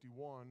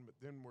1, but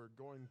then we're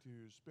going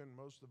to spend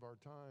most of our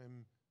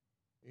time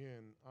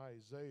in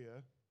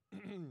Isaiah,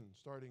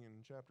 starting in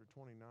chapter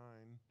 29.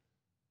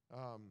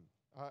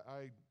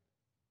 I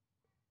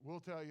will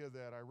tell you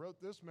that I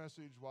wrote this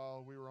message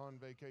while we were on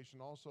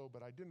vacation also,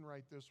 but I didn't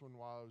write this one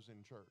while I was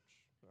in church.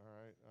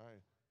 All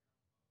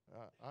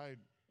right,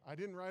 I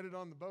didn't write it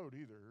on the boat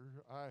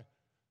either.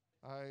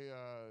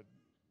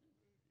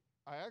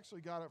 I actually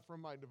got it from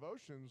my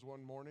devotions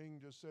one morning,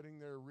 just sitting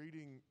there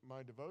reading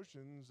my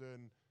devotions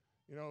and,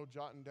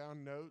 jotting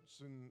down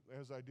notes. And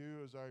as I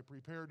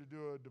prepare to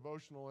do a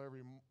devotional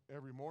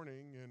every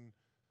morning, and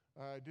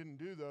I didn't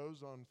do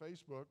those on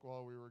Facebook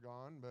while we were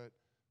gone, but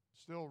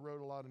still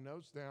wrote a lot of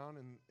notes down.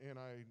 And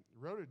I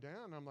wrote it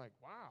down. I'm like,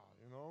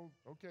 wow,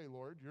 okay,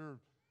 Lord, you're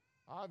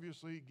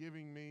obviously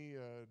giving me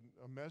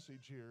a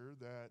message here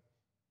that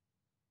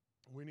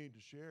we need to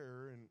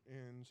share.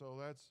 And so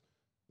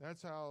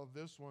that's how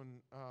this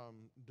one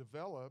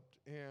developed,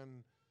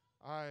 and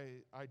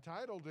I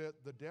titled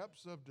it "The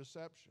Depths of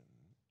Deception."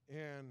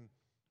 And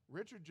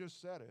Richard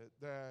just said it,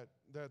 that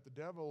the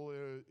devil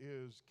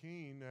is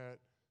keen at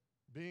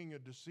being a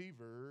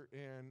deceiver,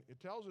 and it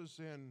tells us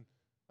in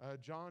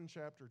John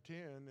chapter 10,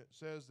 it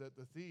says that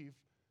the thief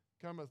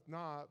cometh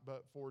not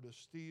but for to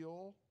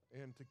steal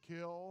and to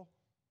kill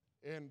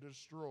and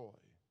destroy.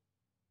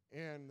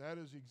 And that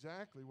is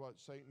exactly what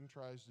Satan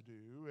tries to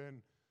do.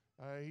 And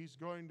he's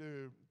going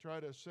to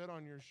try to sit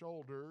on your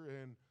shoulder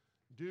and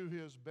do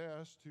his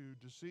best to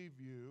deceive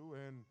you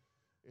and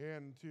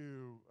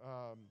to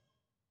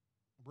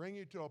bring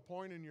you to a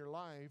point in your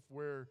life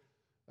where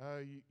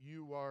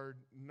you are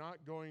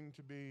not going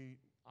to be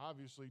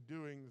obviously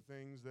doing the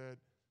things that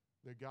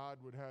God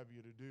would have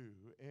you to do.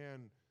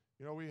 And,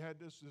 we had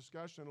this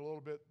discussion a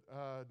little bit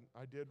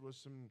I did with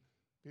some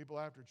people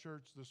after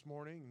church this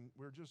morning, and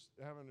we're just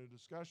having a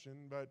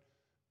discussion, but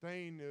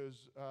Thane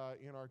is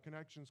in our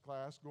Connections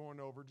class going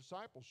over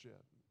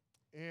discipleship.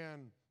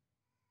 And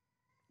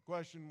the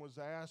question was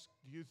asked,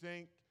 do you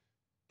think,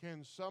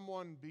 can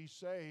someone be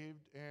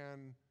saved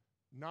and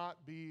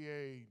not be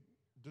a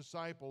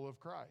disciple of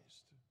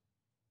Christ?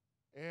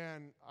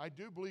 And I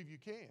do believe you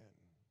can.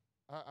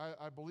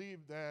 I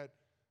believe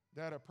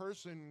that a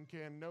person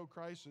can know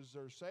Christ as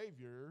their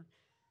Savior,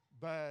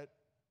 but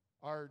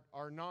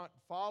are not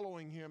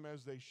following Him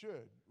as they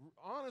should.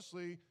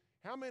 Honestly,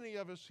 how many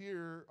of us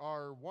here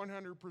are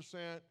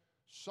 100%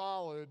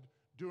 solid,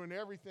 doing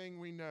everything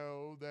we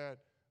know that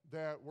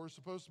we're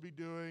supposed to be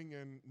doing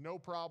and no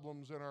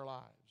problems in our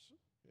lives?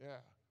 Yeah,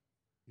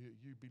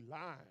 you'd be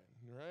lying,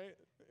 right?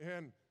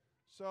 And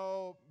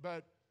so,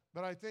 but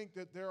I think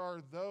that there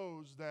are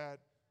those that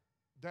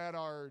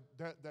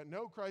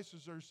know Christ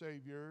as their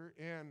Savior,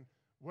 and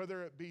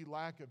whether it be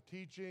lack of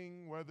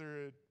teaching,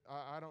 whether it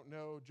I don't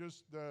know,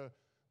 just the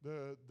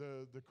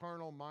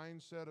carnal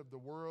mindset of the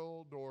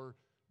world, or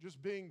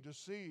just being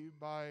deceived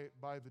by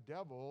the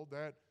devil,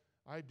 that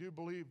I do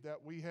believe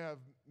that we have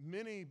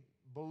many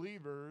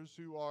believers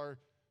who are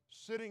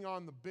sitting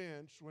on the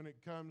bench when it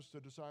comes to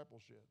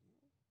discipleship.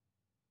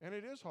 And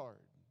it is hard.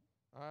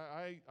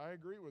 I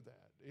agree with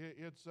that.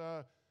 It's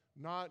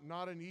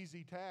not an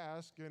easy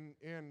task,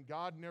 and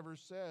God never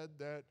said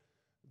that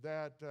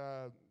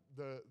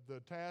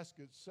the task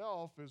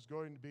itself is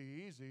going to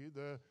be easy.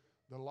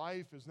 The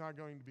life is not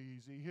going to be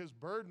easy. His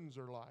burdens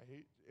are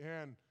light,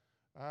 and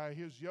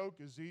His yoke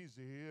is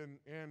easy,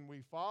 and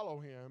we follow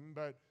Him,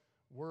 but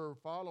we're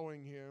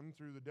following Him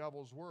through the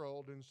devil's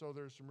world, and so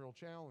there's some real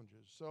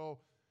challenges. So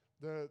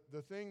the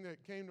thing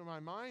that came to my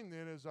mind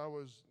then as I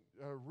was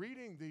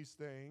reading these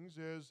things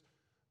is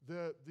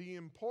the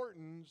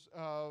importance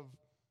of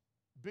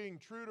being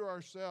true to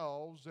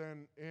ourselves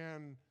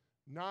and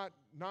not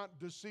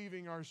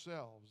deceiving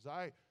ourselves.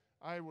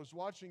 I was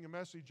watching a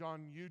message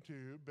on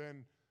YouTube,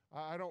 and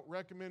I don't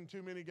recommend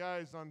too many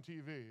guys on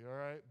TV, all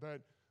right?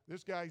 But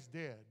this guy's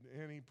dead,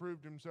 and he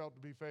proved himself to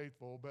be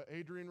faithful. But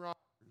Adrian Rogers,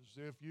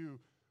 if you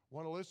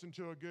want to listen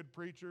to a good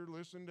preacher,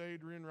 listen to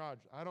Adrian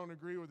Rogers. I don't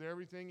agree with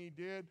everything he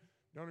did,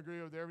 don't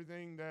agree with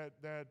everything that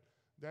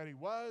he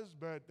was,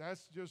 but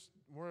that's just,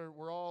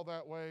 we're all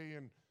that way,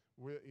 and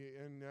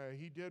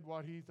he did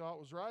what he thought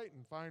was right,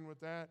 and fine with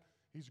that.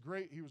 He's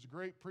great. He was a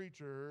great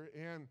preacher,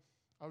 and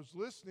I was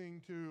listening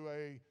to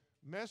a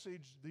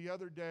message the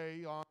other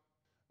day on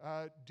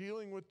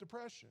dealing with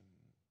depression,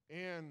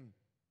 and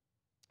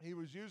he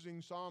was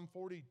using Psalm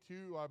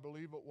 42, I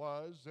believe it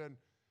was,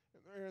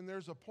 and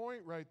there's a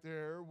point right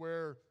there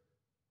where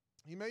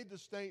he made the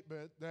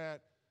statement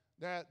that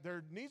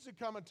there needs to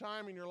come a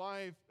time in your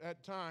life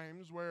at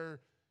times where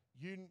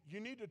you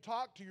need to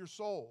talk to your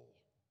soul.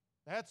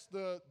 That's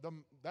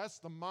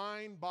the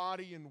mind,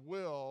 body, and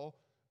will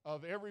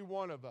of every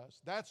one of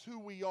us. That's who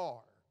we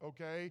are,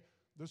 okay?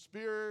 The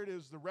spirit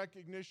is the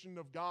recognition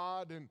of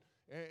God and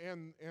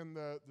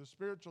the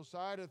spiritual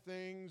side of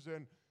things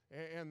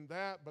and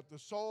that, but the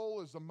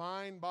soul is the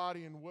mind,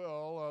 body, and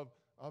will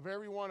of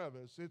every one of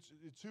us.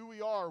 It's who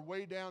we are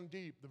way down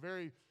deep, the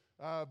very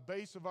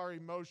base of our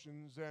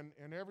emotions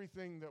and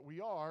everything that we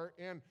are.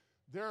 And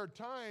there are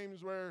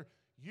times where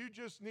you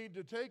just need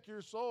to take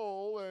your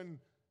soul and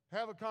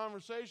have a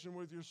conversation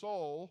with your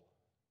soul.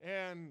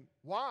 And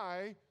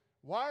why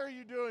are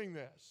you doing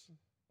this?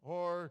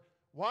 Or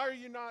why are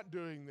you not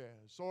doing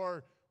this?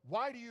 Or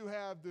why do you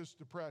have this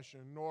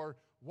depression? Or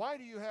why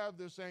do you have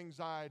this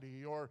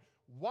anxiety? Or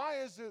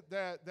why is it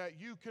that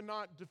you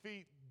cannot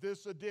defeat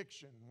this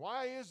addiction?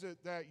 Why is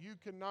it that you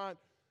cannot,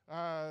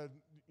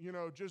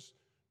 just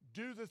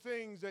do the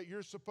things that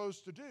you're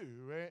supposed to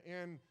do?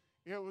 And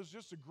it was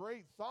just a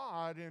great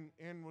thought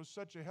and was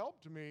such a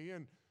help to me.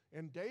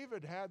 And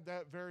David had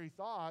that very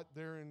thought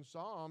there in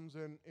Psalms,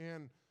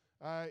 and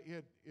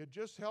it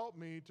just helped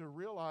me to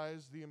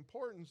realize the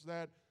importance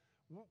that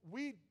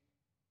we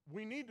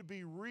need to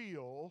be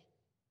real.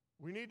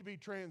 We need to be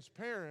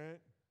transparent,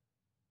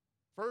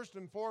 first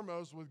and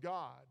foremost, with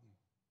God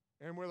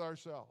and with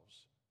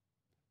ourselves.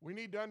 We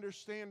need to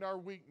understand our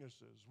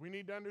weaknesses. We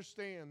need to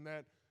understand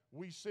that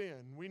we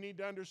sin. We need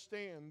to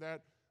understand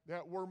that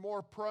we're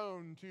more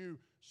prone to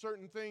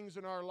certain things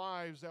in our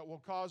lives that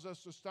will cause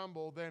us to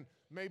stumble than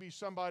maybe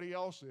somebody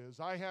else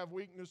is. I have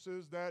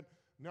weaknesses that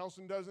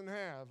Nelson doesn't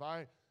have.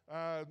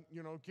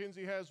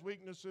 Kinsey has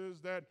weaknesses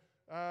that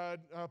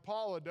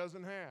Paula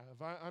doesn't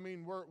have. I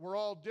mean, we're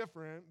all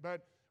different,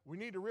 but we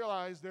need to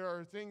realize there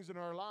are things in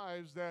our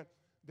lives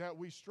that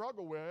we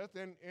struggle with,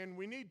 and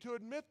we need to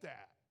admit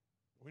that.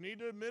 We need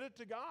to admit it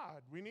to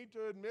God. We need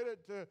to admit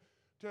it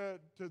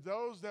to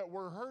those that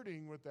we're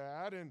hurting with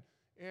that,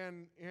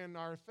 and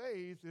our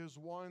faith is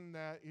one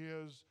that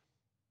is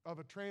of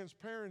a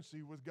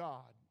transparency with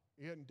God.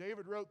 And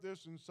David wrote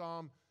this in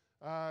Psalm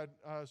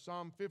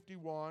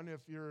 51.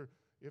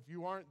 If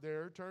you aren't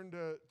there, turn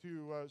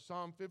to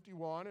Psalm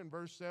 51 and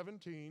verse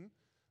 17.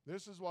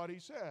 This is what he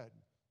said.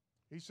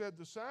 He said,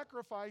 the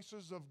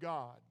sacrifices of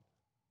God.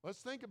 Let's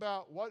think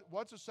about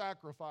what's a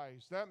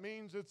sacrifice. That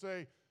means it's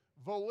a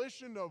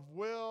volition of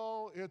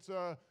will. It's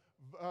a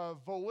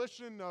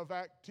volition of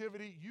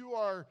activity. You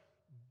are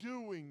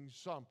doing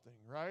something,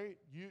 right?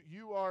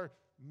 You are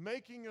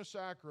making a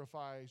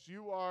sacrifice.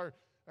 You are,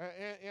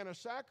 and a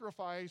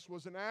sacrifice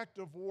was an act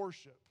of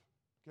worship,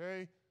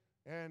 okay?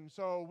 And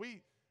so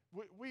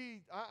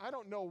I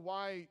don't know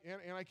why,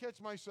 and I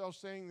catch myself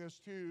saying this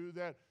too,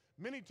 that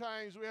many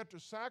times we have to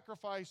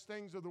sacrifice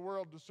things of the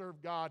world to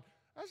serve God.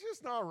 That's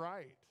just not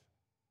right.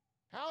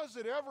 How is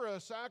it ever a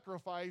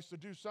sacrifice to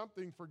do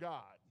something for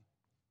God?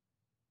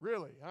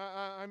 Really,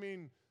 I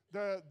mean,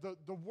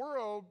 the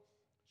world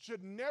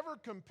should never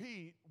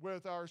compete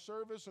with our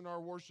service and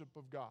our worship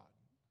of God,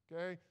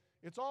 okay?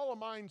 It's all a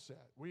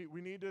mindset. We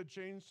need to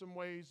change some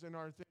ways in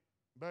our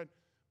thinking.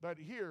 But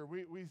here,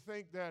 we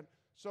think that,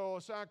 so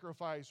a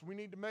sacrifice, we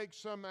need to make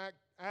some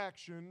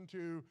action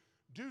to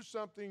do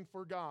something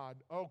for God.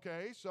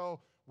 Okay, so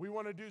we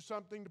want to do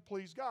something to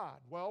please God.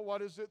 Well,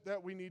 what is it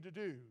that we need to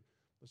do?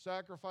 The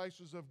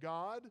sacrifices of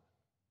God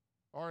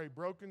are a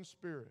broken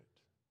spirit.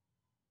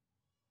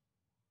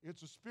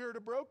 It's a spirit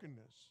of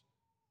brokenness.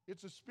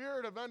 It's a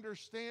spirit of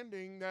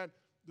understanding that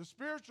the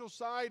spiritual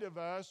side of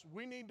us,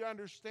 we need to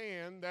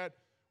understand that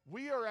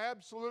we are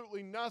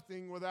absolutely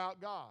nothing without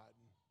God.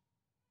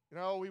 You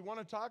know, we want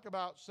to talk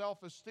about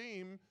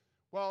self-esteem.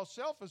 Well,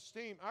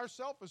 our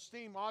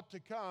self-esteem ought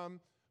to come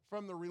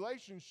from the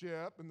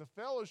relationship and the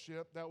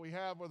fellowship that we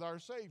have with our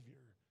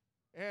Savior.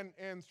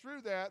 And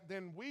through that,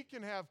 then we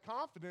can have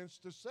confidence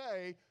to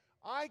say,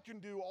 I can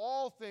do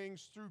all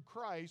things through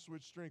Christ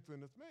which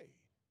strengtheneth me.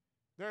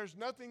 There's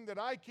nothing that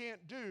I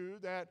can't do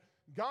that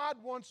God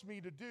wants me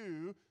to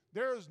do.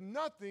 There is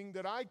nothing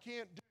that I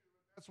can't do.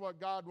 That's what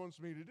God wants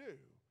me to do.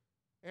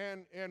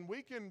 And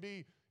we can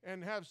be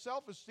and have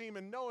self-esteem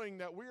in knowing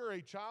that we are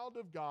a child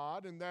of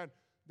God and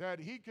that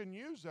He can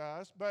use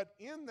us. But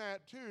in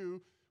that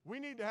too, we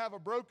need to have a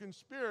broken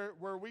spirit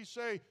where we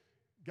say,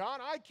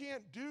 God, I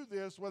can't do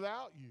this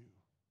without you.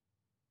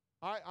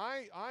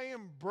 I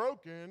am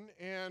broken,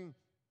 and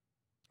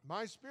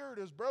my spirit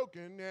is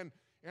broken,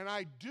 and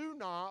I do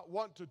not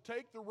want to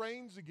take the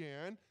reins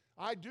again.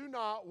 I do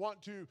not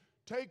want to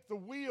take the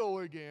wheel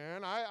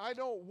again. I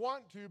don't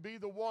want to be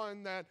the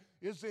one that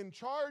is in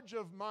charge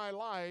of my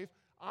life.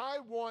 I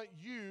want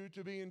you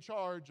to be in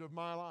charge of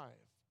my life.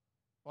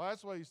 Well,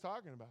 that's what he's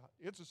talking about.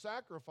 It's a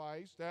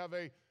sacrifice to have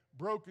a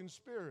broken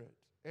spirit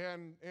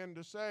and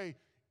to say,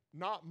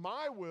 not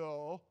my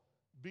will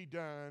be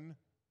done,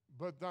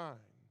 but thine.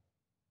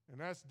 And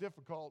that's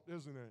difficult,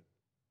 isn't it?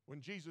 When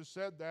Jesus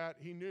said that,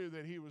 he knew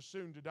that he was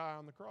soon to die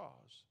on the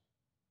cross.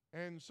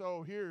 And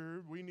so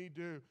here we need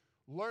to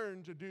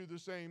learn to do the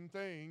same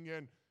thing.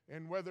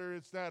 And whether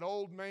it's that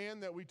old man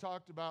that we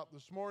talked about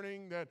this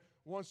morning that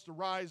wants to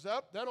rise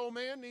up, that old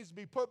man needs to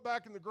be put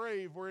back in the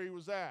grave where he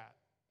was at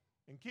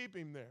and keep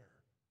him there.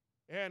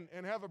 And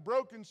have a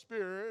broken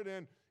spirit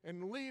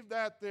and leave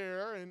that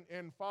there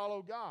and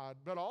follow God.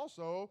 But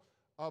also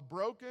a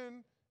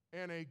broken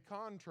and a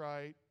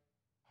contrite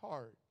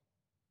heart.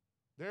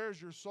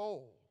 There's your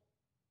soul.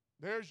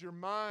 There's your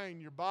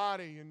mind, your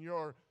body, and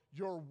your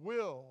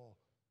will.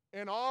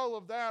 And all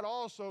of that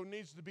also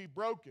needs to be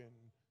broken.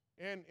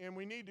 And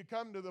we need to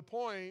come to the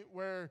point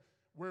where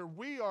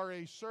we are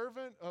a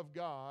servant of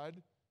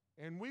God,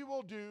 and we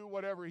will do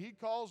whatever He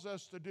calls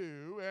us to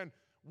do, and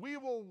we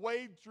will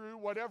wade through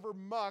whatever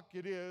muck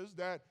it is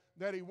that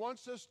He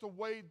wants us to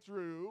wade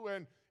through,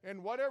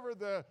 and whatever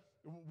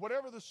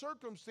the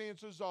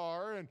circumstances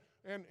are,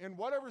 and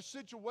whatever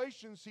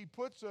situations He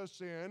puts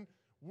us in,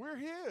 we're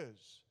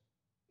His.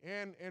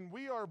 And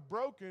we are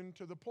broken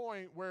to the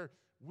point where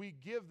we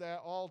give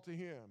that all to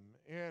Him.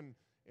 And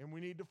we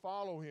need to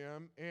follow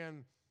Him.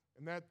 And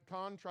that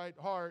contrite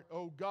heart,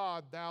 oh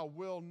God, Thou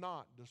will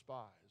not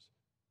despise.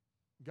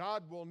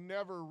 God will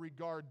never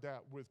regard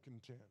that with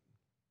contempt.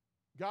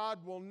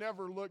 God will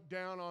never look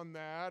down on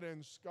that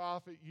and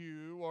scoff at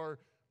you or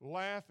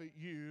laugh at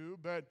you,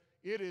 but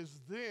it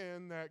is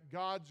then that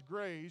God's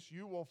grace,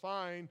 you will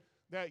find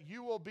that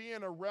you will be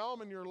in a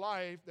realm in your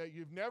life that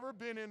you've never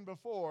been in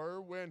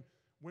before when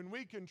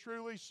we can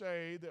truly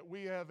say that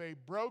we have a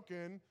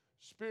broken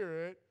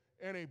spirit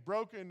and a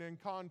broken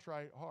and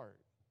contrite heart.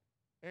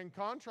 And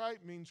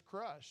contrite means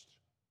crushed.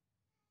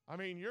 I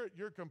mean,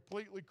 you're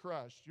completely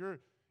crushed. Your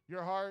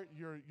heart,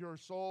 your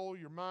soul,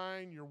 your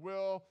mind, your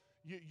will,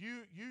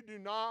 you do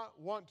not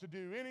want to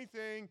do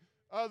anything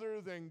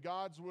other than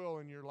God's will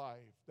in your life.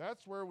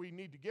 That's where we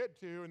need to get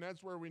to, and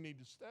that's where we need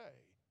to stay.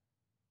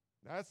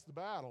 That's the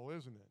battle,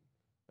 isn't it?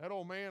 That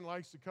old man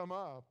likes to come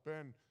up,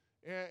 and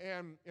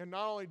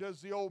not only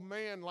does the old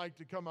man like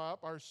to come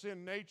up, our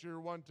sin nature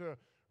want to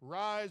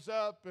rise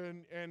up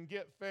and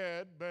get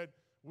fed, but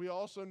we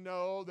also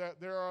know that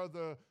there are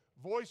the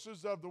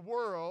voices of the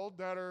world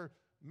that are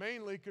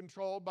mainly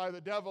controlled by the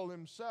devil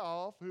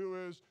himself,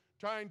 who is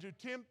trying to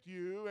tempt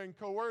you and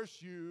coerce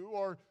you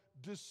or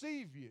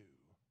deceive you.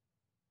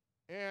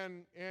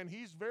 And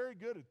he's very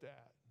good at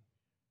that.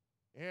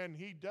 And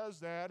he does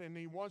that, and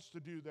he wants to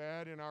do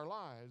that in our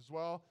lives.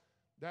 Well,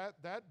 that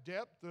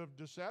depth of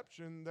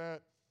deception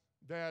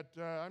that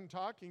I'm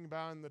talking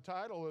about in the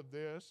title of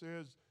this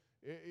is,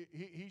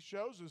 he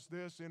shows us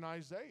this in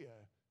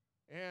Isaiah.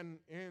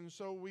 And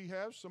so we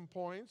have some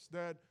points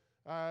that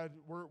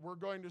we're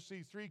going to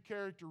see three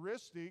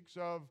characteristics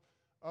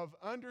of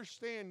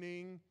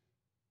understanding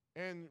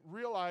and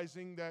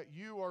realizing that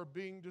you are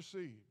being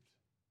deceived.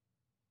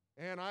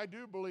 And I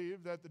do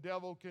believe that the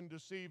devil can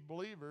deceive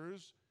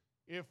believers.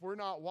 If we're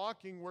not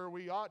walking where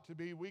we ought to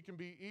be, we can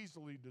be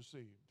easily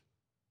deceived.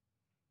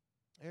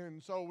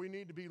 And so we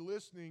need to be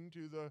listening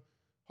to the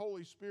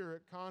Holy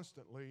Spirit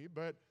constantly.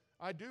 But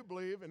I do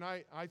believe, and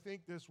I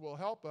think this will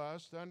help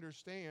us to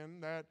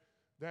understand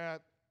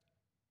that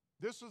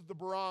this is the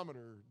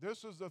barometer.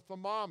 This is the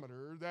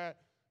thermometer that,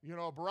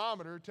 a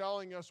barometer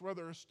telling us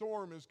whether a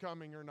storm is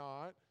coming or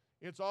not.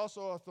 It's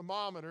also a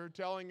thermometer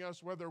telling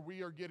us whether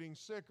we are getting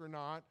sick or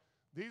not.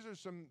 These are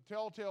some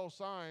telltale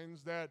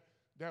signs that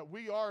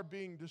we are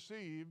being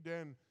deceived,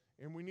 and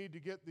we need to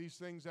get these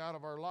things out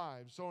of our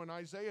lives. So in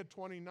Isaiah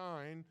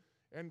 29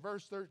 and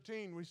verse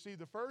 13, we see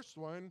the first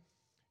one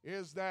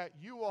is that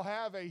you will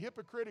have a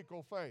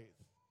hypocritical faith.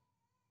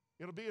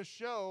 It'll be a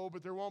show,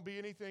 but there won't be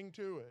anything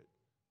to it.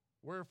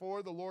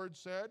 Wherefore the Lord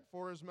said,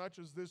 for as much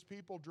as this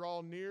people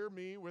draw near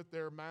me with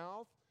their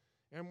mouth,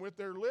 and with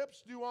their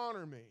lips do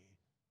honor me,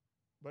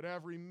 but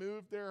have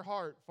removed their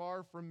heart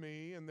far from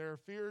me, and their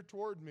fear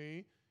toward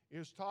me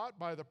is taught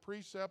by the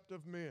precept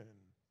of men.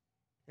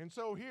 And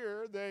so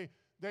here they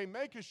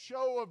make a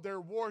show of their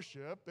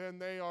worship,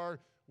 and they are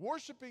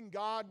worshiping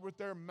God with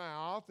their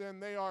mouth,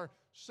 and they are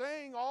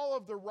saying all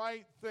of the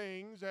right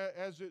things,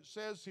 as it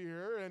says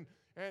here,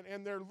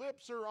 and their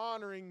lips are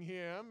honoring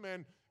Him,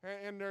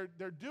 and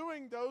they're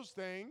doing those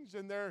things,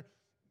 and they're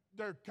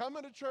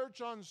coming to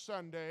church on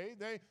Sunday.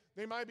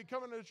 They might be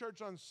coming to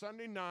church on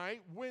Sunday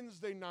night,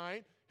 Wednesday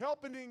night,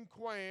 helping in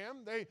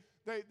Quam. They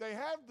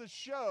have the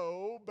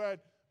show,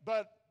 but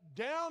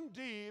down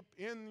deep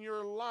in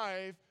your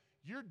life,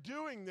 you're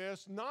doing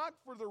this not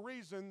for the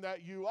reason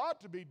that you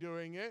ought to be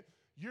doing it.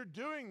 You're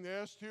doing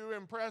this to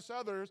impress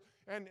others.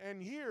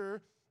 And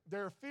here,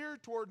 their fear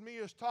toward me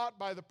is taught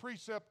by the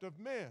precept of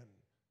men.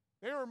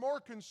 They were more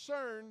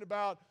concerned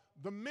about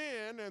the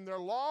men and their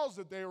laws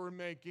that they were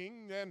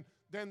making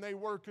than they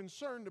were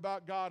concerned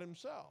about God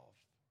Himself.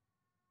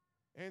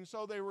 And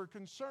so they were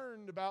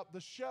concerned about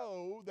the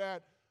show,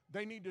 that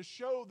they need to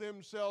show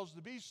themselves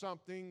to be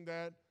something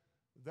that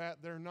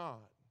they're not.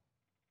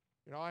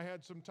 I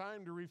had some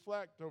time to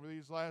reflect over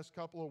these last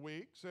couple of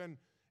weeks, and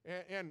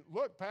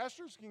look,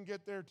 pastors can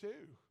get there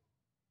too.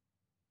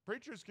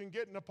 Preachers can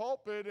get in the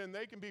pulpit and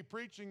they can be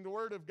preaching the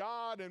Word of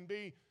God and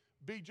be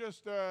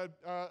just a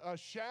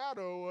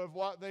shadow of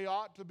what they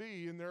ought to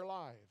be in their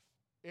life.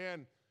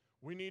 And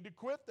we need to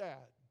quit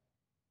that.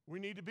 We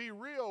need to be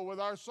real with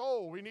our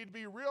soul. We need to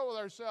be real with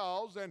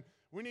ourselves, and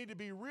we need to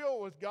be real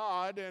with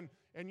God.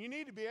 And you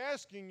need to be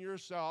asking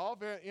yourself,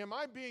 am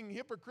I being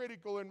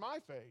hypocritical in my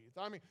faith?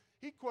 I mean,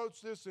 he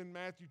quotes this in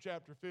Matthew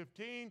chapter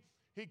 15.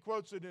 He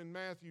quotes it in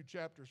Matthew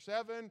chapter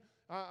 7.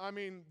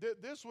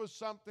 This was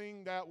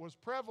something that was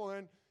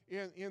prevalent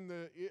in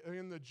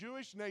the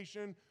Jewish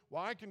nation.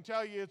 Well, I can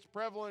tell you it's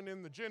prevalent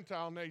in the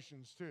Gentile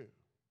nations too.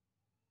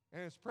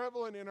 And it's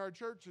prevalent in our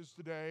churches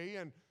today.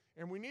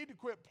 And we need to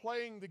quit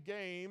playing the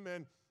game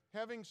and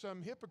having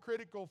some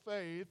hypocritical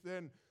faith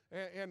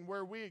and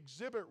where we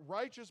exhibit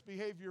righteous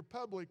behavior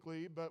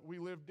publicly, but we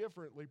live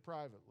differently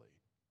privately.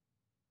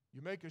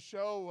 You make a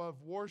show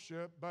of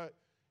worship, but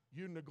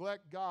you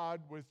neglect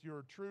God with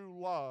your true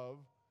love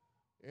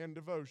and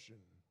devotion.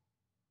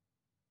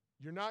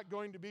 You're not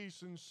going to be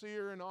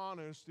sincere and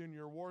honest in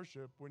your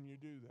worship when you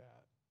do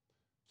that.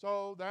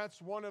 So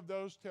that's one of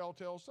those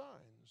telltale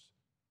signs.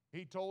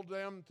 He told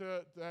them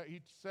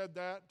he said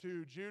that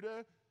to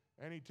Judah,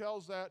 and he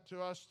tells that to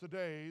us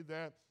today,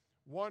 that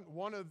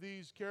one of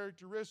these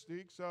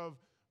characteristics of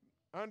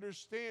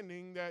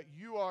understanding that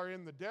you are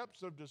in the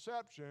depths of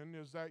deception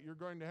is that you're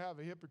going to have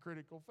a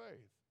hypocritical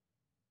faith.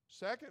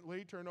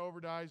 Secondly, turn over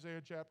to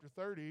Isaiah chapter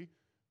 30,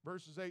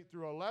 verses 8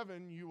 through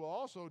 11. You will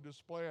also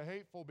display a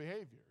hateful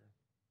behavior.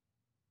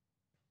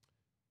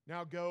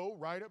 Now go,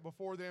 write it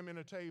before them in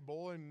a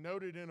table, and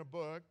note it in a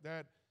book,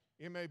 that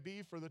it may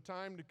be for the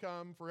time to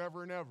come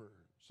forever and ever.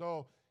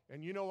 So,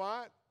 and you know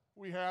what?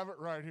 We have it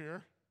right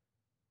here.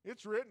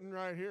 It's written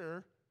right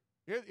here.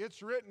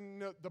 It's written,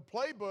 the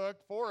playbook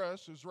for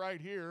us is right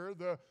here,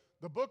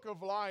 the book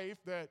of life,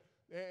 that,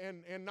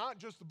 and not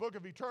just the book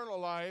of eternal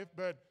life,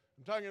 but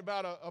I'm talking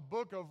about a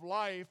book of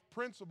life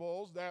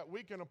principles that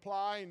we can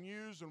apply and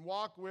use and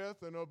walk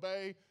with and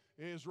obey,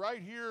 is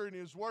right here in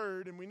His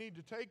Word, and we need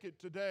to take it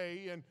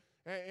today,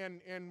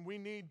 and we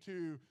need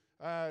to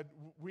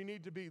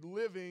be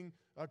living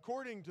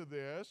according to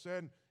this.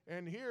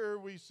 And here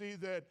we see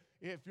that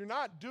if you're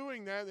not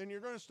doing that, then you're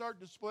going to start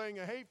displaying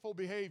a hateful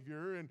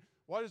behavior. And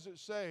what does it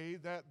say?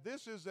 That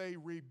this is a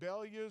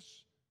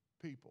rebellious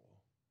people.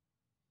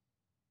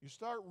 You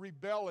start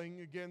rebelling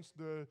against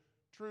the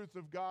truth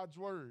of God's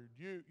Word.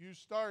 You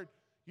start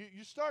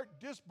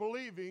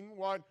disbelieving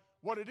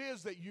what it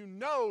is that you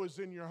know is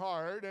in your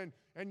heart,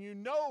 and you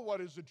know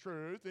what is the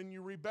truth, and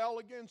you rebel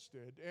against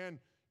it. And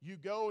you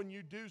go and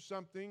you do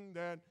something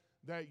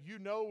that you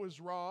know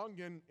is wrong,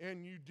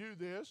 and you do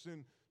this,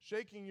 and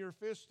shaking your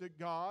fist at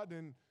God,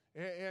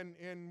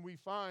 and we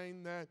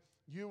find that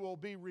you will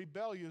be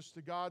rebellious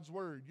to God's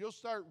Word. You'll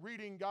start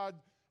reading God,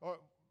 or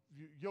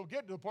you'll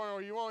get to the point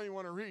where you won't even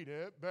want to read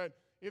it, but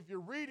if you're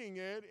reading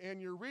it,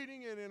 and you're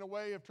reading it in a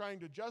way of trying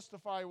to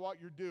justify what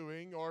you're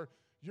doing, or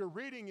you're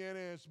reading it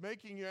and it's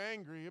making you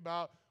angry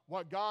about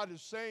what God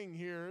is saying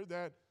here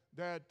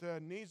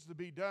that needs to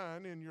be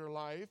done in your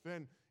life,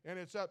 and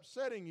it's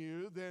upsetting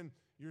you, then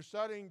you're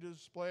starting to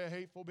display a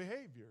hateful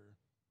behavior.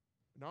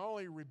 Not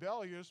only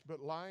rebellious,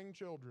 but lying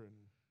children.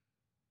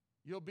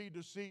 You'll be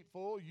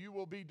deceitful. You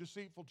will be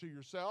deceitful to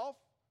yourself.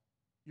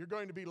 You're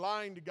going to be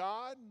lying to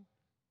God,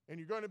 and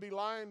you're going to be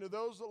lying to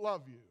those that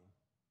love you.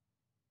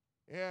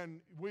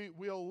 And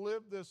we'll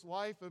live this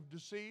life of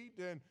deceit,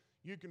 and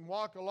you can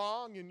walk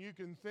along and you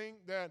can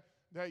think that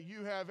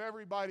you have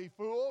everybody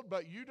fooled,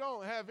 but you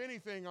don't have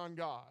anything on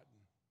God.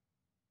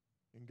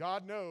 And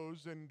God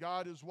knows, and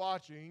God is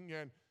watching,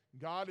 and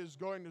God is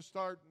going to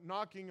start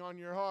knocking on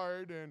your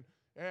heart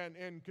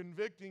and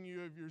convicting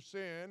you of your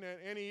sin.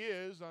 And He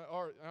is,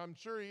 or I'm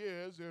sure He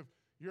is, if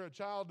you're a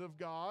child of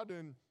God,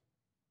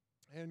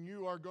 and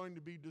you are going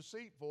to be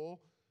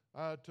deceitful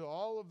to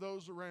all of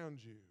those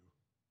around you.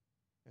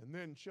 And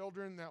then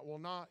children that will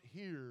not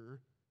hear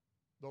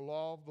the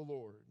law of the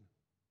Lord.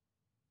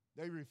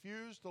 They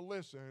refuse to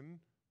listen,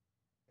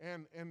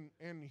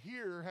 and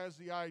hear has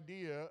the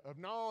idea of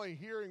not only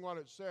hearing what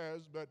it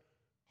says, but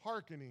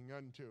hearkening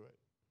unto it.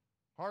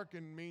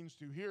 Hearken means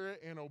to hear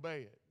it and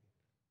obey it.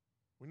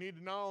 We need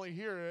to not only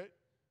hear it,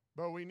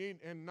 but we need,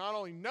 and not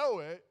only know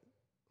it,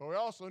 but we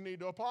also need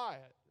to apply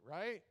it,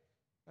 right?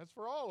 That's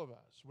for all of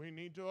us. We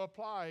need to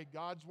apply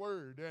God's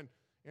Word.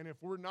 And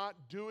if we're not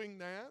doing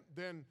that,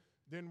 then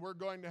we're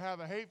going to have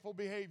a hateful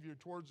behavior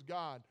towards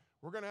God.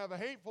 We're going to have a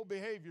hateful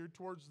behavior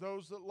towards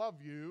those that love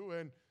you,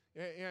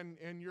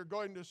 and you're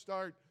going to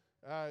start,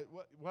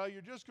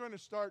 you're just going to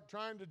start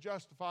trying to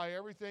justify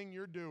everything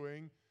you're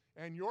doing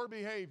and your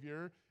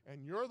behavior,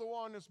 and you're the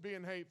one that's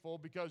being hateful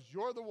because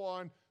you're the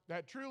one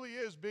that truly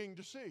is being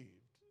deceived.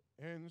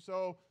 And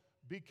so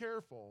be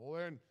careful,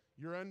 and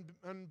you're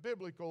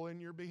unbiblical in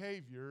your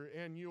behavior,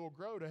 and you'll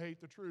grow to hate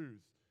the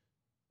truth.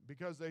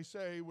 Because they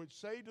say, which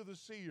say to the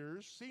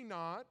seers, see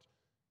not,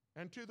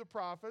 and to the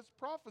prophets,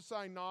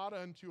 prophesy not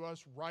unto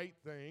us right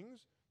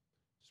things,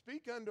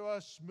 speak unto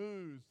us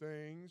smooth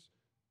things,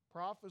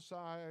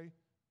 prophesy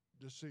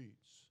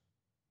deceits.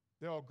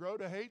 They'll grow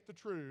to hate the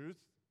truth,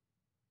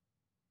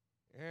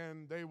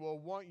 and they will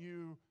want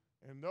you,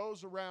 and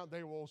those around,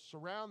 they will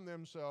surround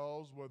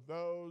themselves with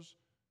those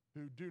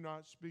who do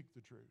not speak the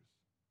truth.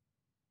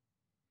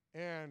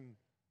 And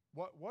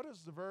what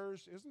is the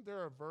verse? Isn't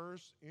there a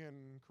verse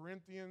in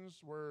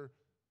Corinthians where,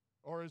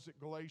 or is it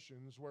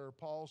Galatians, where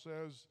Paul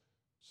says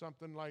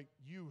something like,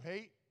 do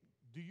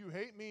you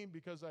hate me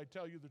because I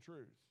tell you the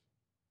truth?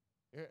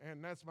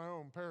 And that's my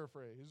own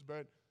paraphrase,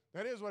 but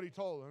that is what he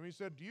told them. He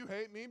said, do you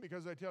hate me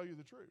because I tell you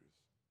the truth?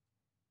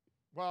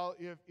 Well,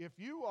 if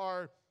you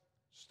are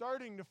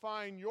starting to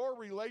find your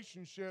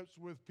relationships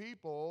with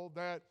people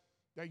that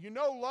you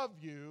know love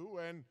you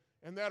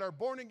and that are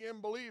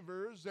born-again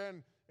believers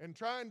and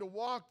trying to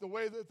walk the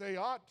way that they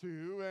ought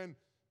to,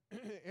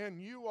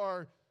 and you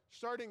are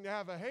starting to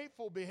have a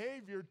hateful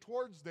behavior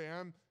towards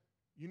them,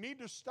 you need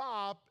to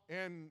stop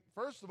and,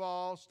 first of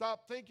all,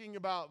 stop thinking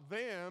about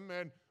them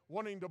and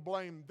wanting to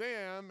blame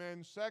them.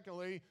 And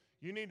secondly,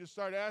 you need to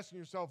start asking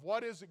yourself,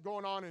 what is it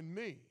going on in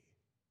me?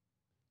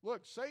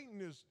 Look,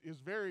 Satan is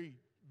very,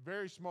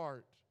 very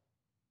smart,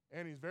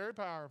 and he's very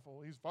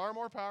powerful. He's far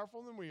more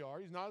powerful than we are.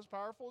 He's not as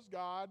powerful as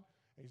God.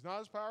 He's not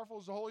as powerful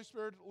as the Holy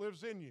Spirit that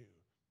lives in you.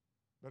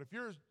 But if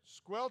you're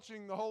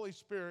squelching the Holy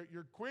Spirit,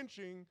 you're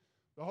quenching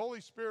the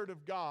Holy Spirit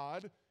of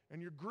God,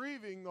 and you're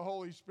grieving the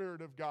Holy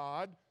Spirit of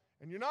God,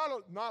 and you're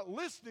not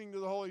listening to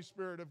the Holy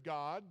Spirit of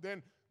God,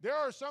 then there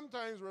are some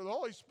times where the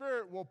Holy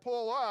Spirit will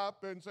pull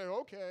up and say,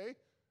 okay,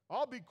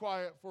 I'll be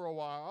quiet for a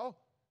while,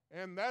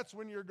 and that's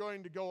when you're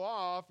going to go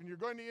off, and you're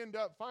going to end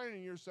up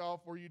finding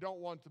yourself where you don't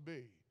want to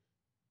be.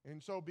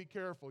 And so be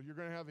careful. You're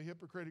going to have a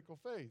hypocritical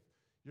faith.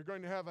 You're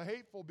going to have a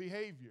hateful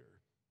behavior,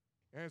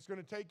 and it's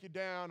going to take you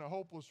down a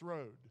hopeless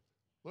road.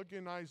 Look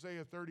in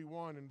Isaiah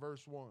 31 and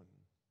verse 1.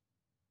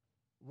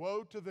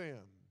 Woe to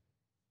them.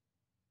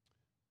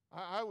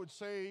 I would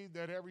say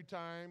that every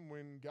time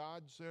when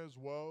God says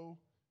woe,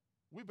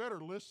 we better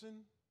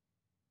listen.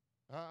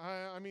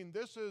 I mean,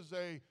 this is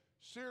a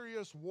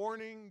serious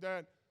warning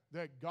that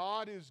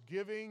God is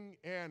giving,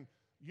 and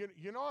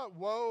you know what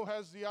woe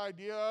has the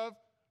idea of?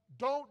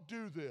 Don't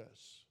do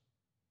this.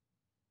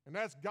 And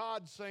that's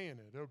God saying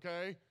it,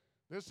 okay?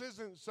 This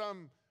isn't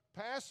some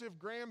passive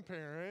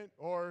grandparent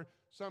or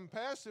some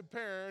passive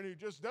parent who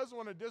just doesn't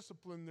want to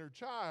discipline their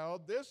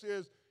child. This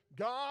is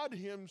God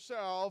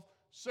himself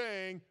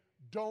saying,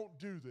 don't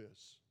do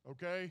this,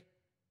 okay?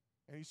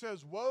 And he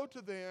says, woe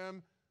to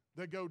them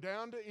that go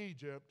down to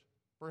Egypt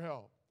for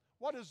help.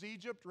 What does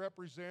Egypt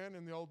represent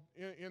in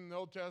the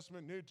Old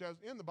Testament, New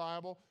Testament, in the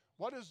Bible?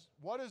 What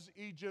does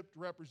Egypt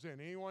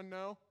represent? Anyone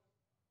know?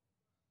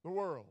 The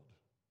world.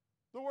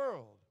 The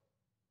world.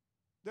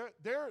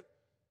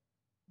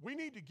 We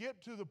need to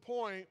get to the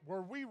point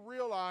where we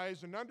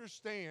realize and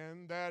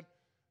understand that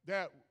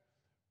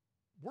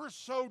we're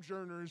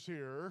sojourners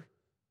here.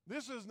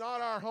 This is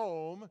not our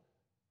home,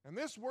 and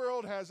this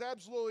world has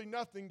absolutely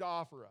nothing to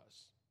offer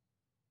us.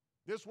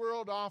 This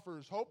world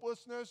offers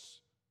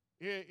hopelessness.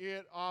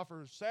 It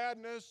offers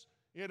sadness.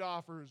 It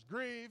offers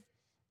grief.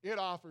 It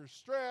offers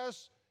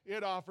stress.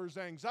 It offers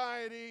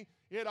anxiety.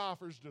 It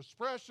offers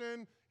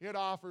depression. It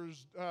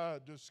offers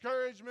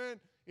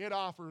discouragement. It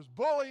offers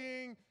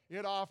bullying.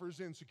 It offers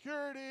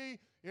insecurity.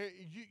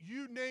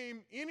 You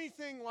name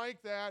anything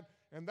like that,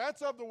 and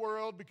that's of the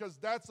world because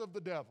that's of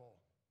the devil.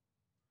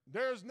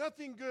 There's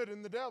nothing good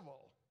in the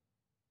devil.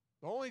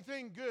 The only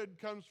thing good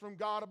comes from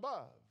God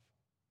above.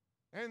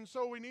 And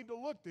so we need to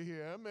look to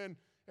him,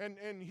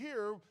 and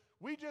here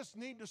we just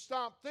need to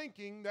stop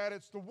thinking that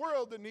it's the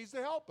world that needs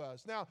to help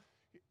us. Now,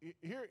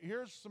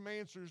 here's some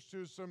answers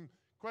to some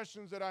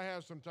questions that I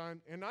have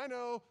sometimes, and I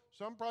know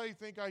some probably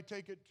think I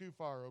take it too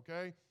far,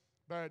 okay?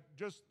 But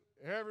just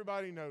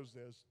everybody knows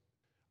this.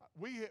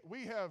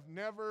 We have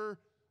never,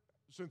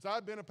 since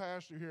I've been a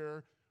pastor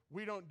here,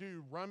 we don't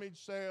do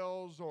rummage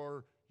sales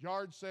or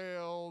yard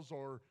sales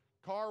or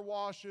car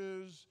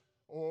washes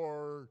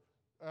or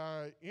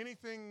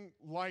anything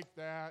like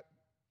that.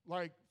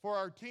 Like for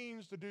our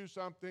teens to do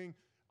something,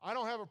 I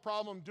don't have a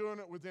problem doing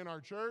it within our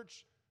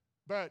church,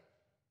 but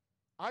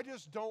I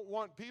just don't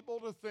want people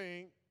to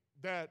think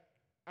that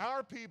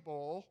our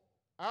people,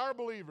 our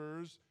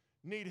believers,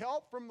 need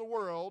help from the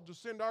world to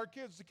send our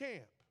kids to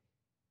camp.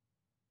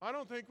 I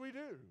don't think we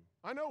do.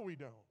 I know we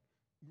don't.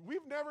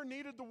 We've never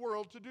needed the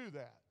world to do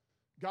that.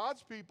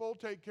 God's people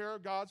take care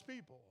of God's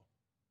people.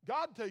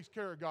 God takes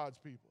care of God's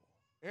people.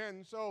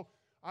 And so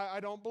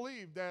I don't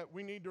believe that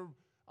we need to,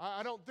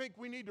 I don't think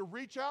we need to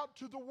reach out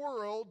to the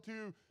world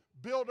to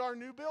build our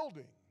new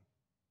building.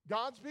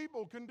 God's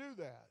people can do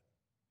that.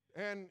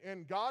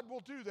 And God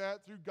will do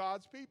that through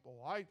God's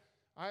people.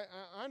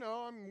 I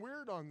know I'm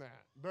weird on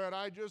that, but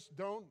I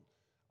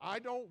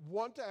don't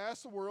want to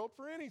ask the world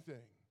for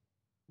anything.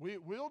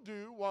 We'll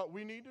do what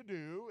we need to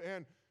do,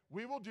 and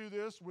we will do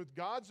this with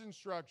God's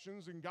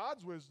instructions and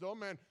God's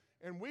wisdom,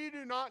 and we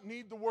do not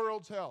need the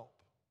world's help.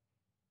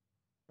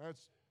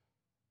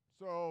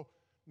 So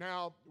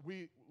now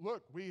we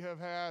have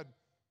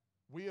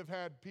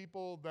had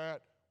people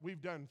that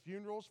we've done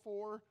funerals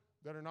for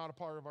that are not a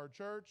part of our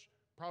church,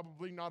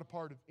 probably not a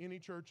part of any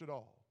church at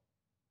all.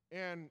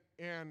 And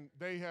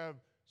they have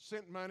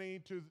sent money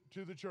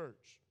to the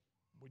church.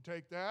 We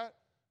take that,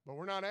 but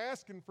we're not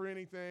asking for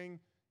anything,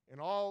 and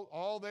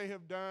all they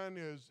have done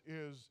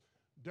is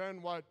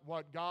done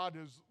what God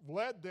has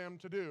led them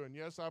to do. And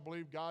yes, I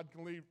believe God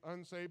can lead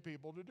unsaved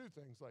people to do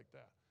things like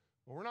that.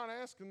 But we're not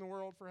asking the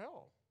world for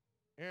help.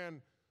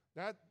 And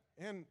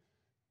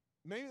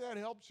maybe that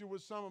helps you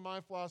with some of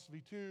my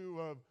philosophy too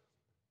of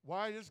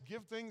why just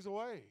give things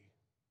away.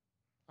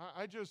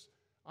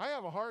 I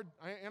have a hard,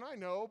 and I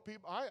know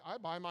people, I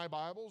buy my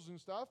Bibles and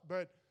stuff,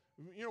 but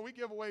we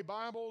give away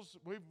Bibles.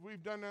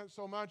 We've done that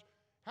so much.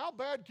 How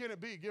bad can it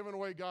be giving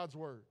away God's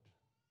Word?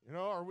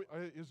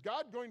 Is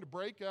God going to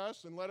break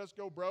us and let us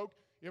go broke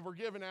if we're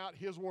giving out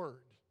His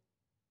Word?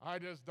 I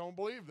just don't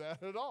believe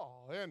that at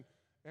all.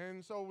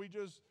 And so we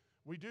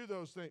do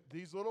those things.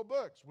 These little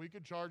books, we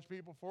could charge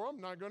people for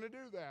them. Not going to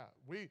do that.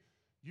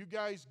 You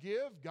guys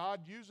give.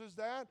 God uses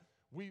that.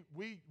 We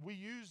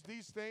use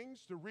these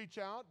things to reach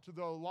out to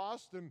the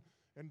lost and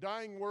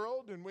dying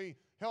world, and we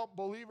help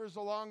believers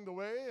along the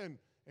way,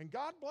 and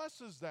God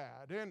blesses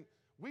that. And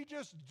we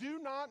just do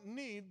not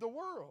need the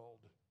world.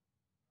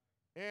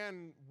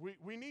 And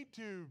we need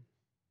to,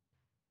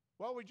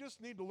 well, we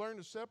just need to learn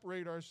to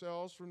separate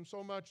ourselves from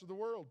so much of the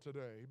world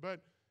today.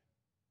 But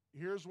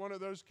here's one of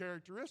those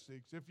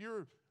characteristics. If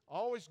you're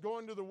always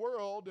going to the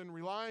world and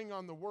relying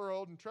on the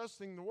world and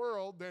trusting the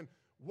world, then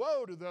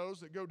woe to those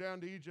that go down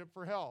to Egypt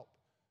for help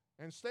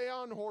and stay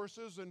on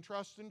horses and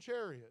trust in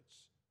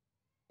chariots.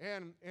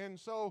 And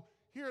so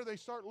here they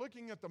start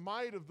looking at the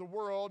might of the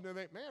world, and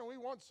they, man, we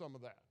want some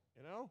of that,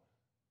 you know?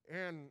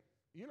 And,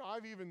 you know,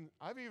 I've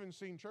even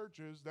seen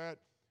churches that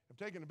have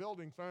taken a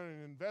building fund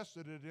and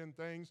invested it in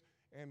things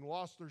and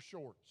lost their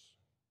shorts.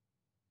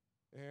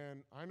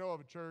 And I know of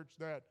a church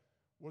that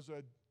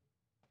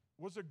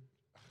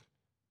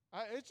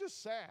it's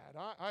just sad.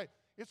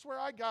 It's where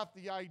I got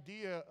the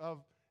idea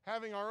of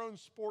having our own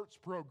sports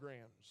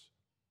programs.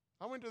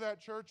 I went to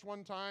that church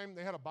one time.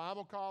 They had a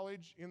Bible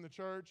college in the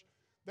church.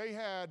 They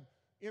had,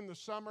 in the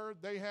summer,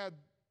 they had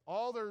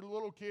all their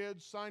little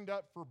kids signed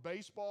up for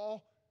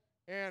baseball,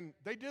 and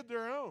they did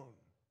their own.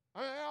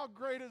 I mean, how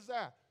great is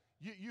that?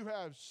 You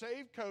have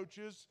saved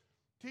coaches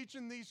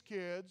teaching these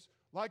kids,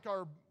 like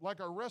our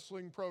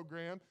wrestling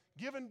program,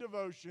 giving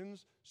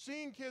devotions,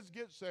 seeing kids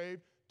get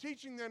saved,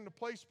 teaching them to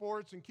play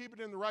sports and keep it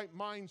in the right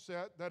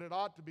mindset that it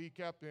ought to be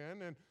kept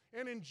in,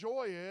 and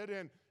enjoy it.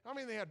 And I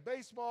mean, they had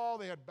baseball,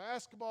 they had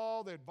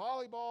basketball, they had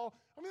volleyball.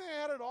 I mean,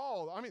 they had it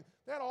all. I mean,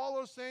 they had all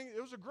those things.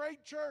 It was a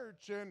great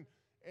church, and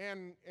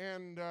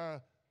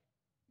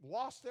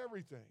lost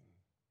everything.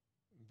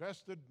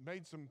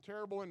 Made some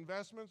terrible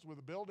investments with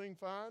a building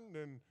fund,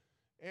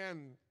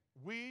 and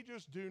we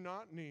just do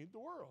not need the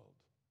world.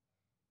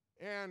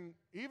 And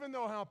even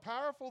though how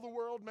powerful the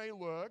world may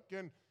look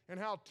and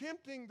how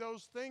tempting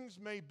those things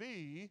may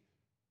be,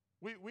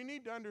 we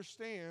need to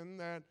understand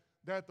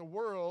that the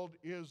world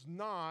is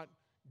not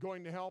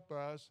going to help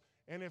us.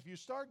 And if you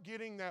start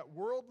getting that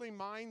worldly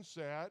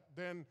mindset,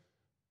 then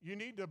you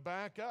need to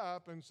back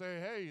up and say,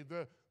 hey,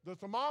 the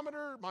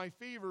thermometer, my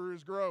fever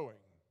is growing.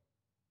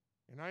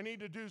 And I need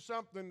to do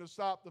something to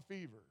stop the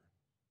fever.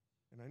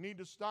 And I need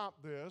to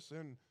stop this.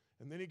 And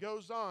then he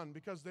goes on,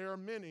 because there are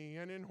many,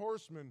 and in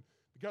horsemen,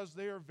 because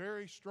they are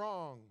very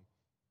strong.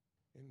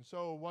 And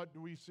so what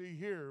do we see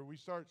here? We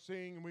start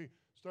seeing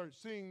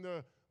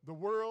the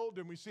world,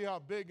 and we see how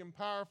big and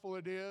powerful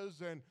it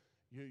is, and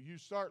you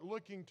start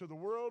looking to the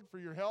world for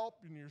your help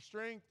and your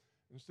strength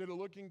instead of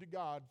looking to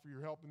God for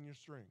your help and your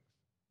strength.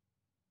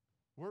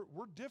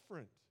 We're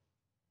different.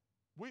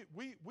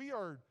 We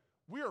are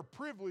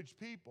privileged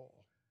people.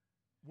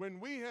 When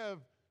we have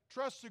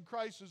trusted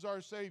Christ as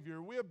our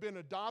Savior, we have been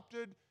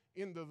adopted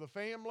into the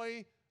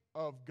family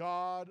of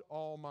God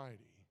Almighty,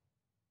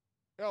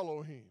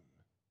 Elohim,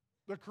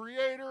 the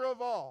Creator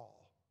of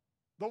all,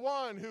 the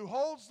one who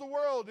holds the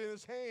world in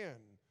His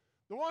hand,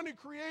 the one who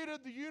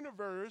created the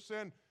universe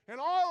and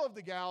all of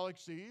the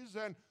galaxies,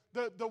 and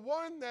the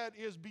one that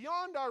is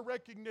beyond our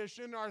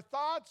recognition, our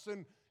thoughts,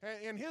 and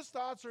His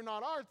thoughts are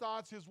not our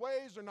thoughts, His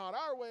ways are not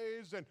our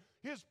ways, and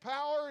His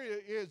power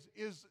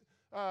is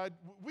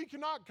we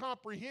cannot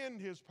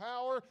comprehend His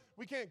power.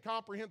 We can't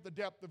comprehend the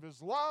depth of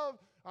His love,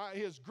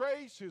 His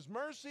grace, His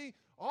mercy,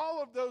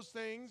 all of those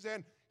things,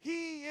 and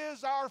He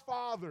is our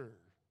Father.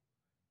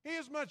 He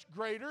is much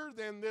greater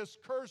than this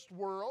cursed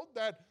world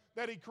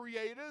that He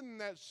created and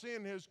that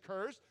sin has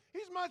cursed.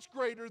 He's much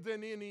greater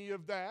than any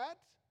of that.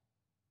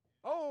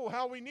 Oh,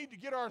 how we need to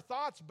get our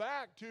thoughts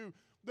back to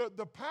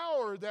the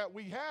power that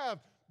we have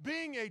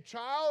being a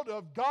child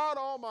of God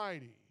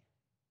Almighty.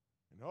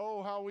 And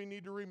oh, how we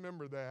need to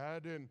remember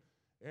that.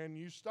 And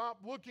you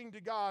stop looking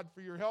to God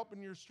for your help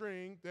and your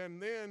strength,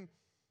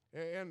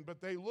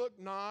 but they look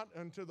not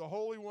unto the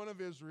Holy One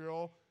of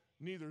Israel,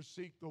 neither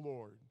seek the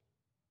Lord.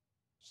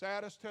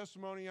 Saddest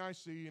testimony I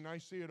see, and I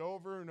see it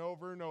over and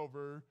over and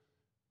over,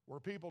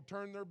 where people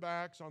turn their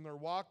backs on their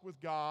walk with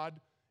God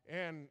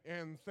and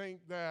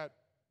think that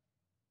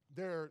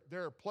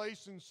their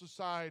place in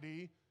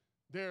society,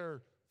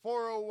 their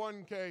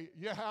 401k,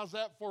 yeah, how's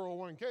that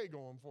 401k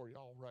going for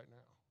y'all right now?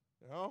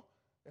 You know?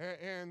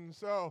 And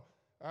so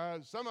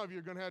some of you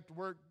are going to have to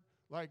work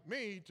like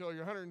me till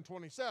you're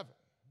 127.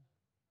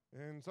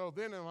 And so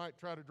then I might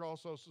try to draw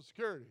Social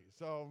Security.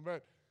 So,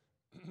 but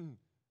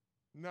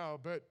no,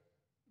 but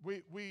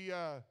we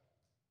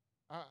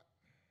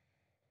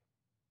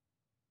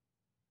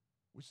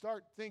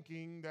start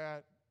thinking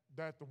that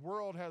the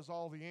world has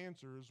all the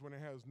answers when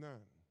it has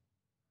none.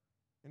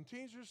 And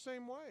teens are the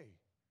same way.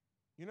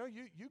 You know,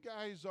 you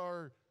guys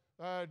are,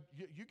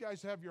 you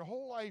guys have your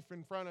whole life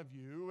in front of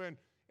you,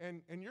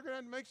 and you're going to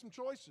have to make some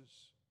choices.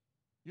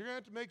 You're going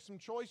to have to make some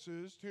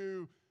choices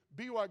to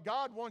be what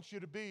God wants you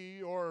to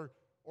be, or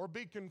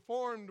be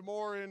conformed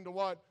more into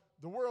what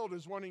the world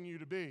is wanting you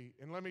to be.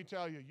 And let me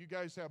tell you, you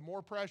guys have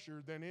more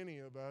pressure than any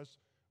of us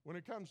when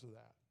it comes to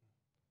that.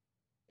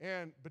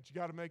 But you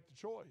got to make the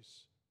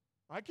choice.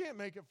 I can't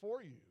make it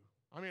for you.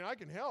 I mean, I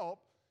can help.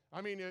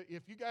 I mean,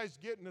 if you guys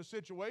get in a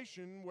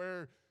situation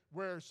where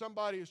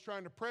somebody is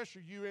trying to pressure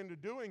you into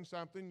doing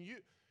something,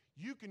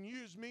 you can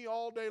use me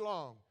all day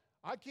long.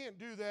 I can't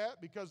do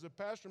that because if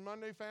Pastor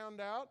Monday found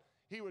out,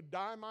 he would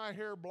dye my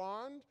hair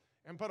blonde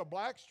and put a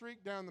black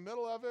streak down the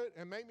middle of it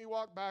and make me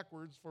walk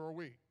backwards for a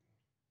week.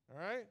 All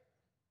right?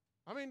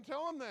 I mean,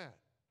 tell him that.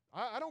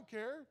 I don't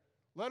care.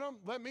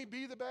 Let me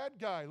be the bad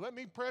guy. Let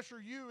me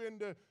pressure you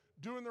into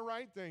doing the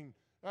right thing.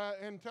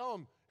 And tell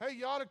them, hey,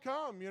 you ought to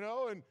come,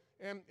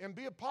 and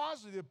be a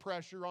positive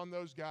pressure on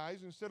those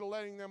guys instead of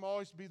letting them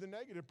always be the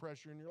negative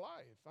pressure in your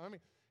life. I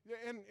mean,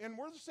 and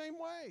we're the same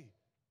way.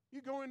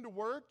 You go into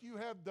work, you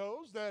have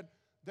those that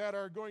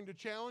are going to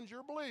challenge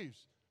your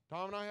beliefs.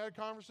 Tom and I had a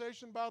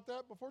conversation about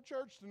that before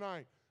church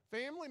tonight.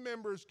 Family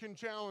members can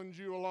challenge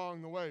you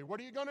along the way. What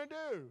are you going to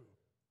do?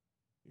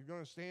 You're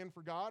going to stand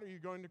for God or are you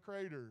going to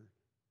crater?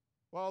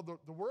 Well,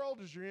 the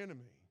world is your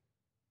enemy.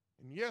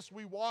 And yes,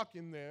 we walk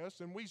in this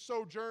and we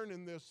sojourn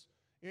in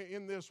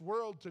this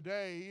world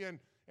today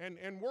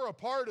and we're a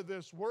part of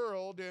this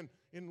world and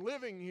in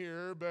living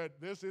here, but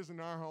this isn't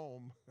our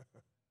home.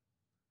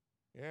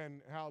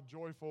 And how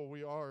joyful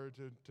we are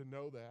to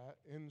know that.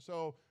 And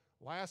so,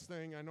 last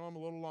thing, I know I'm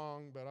a little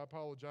long, but I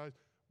apologize.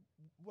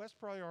 Wes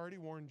probably already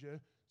warned you,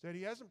 said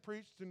he hasn't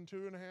preached in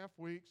 2.5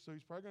 weeks, so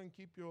he's probably going to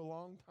keep you a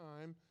long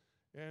time.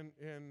 And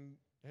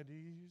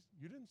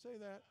you didn't say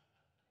that?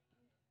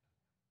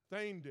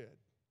 Thane did.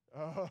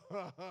 Oh,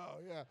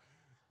 yeah.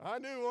 I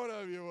knew one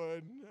of you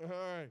would. All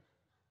right.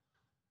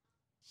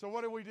 So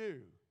what do we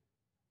do?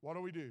 What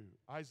do we do?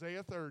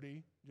 Isaiah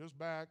 30, just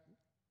back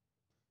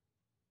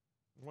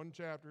one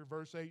chapter,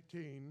 verse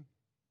 18.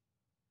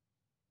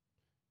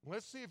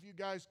 Let's see if you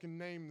guys can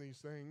name these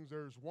things.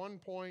 There's 1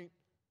 point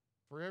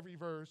for every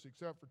verse,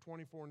 except for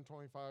 24 and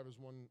 25 is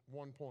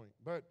one point.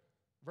 But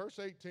verse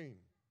 18,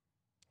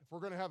 if we're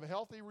going to have a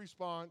healthy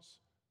response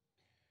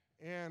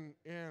and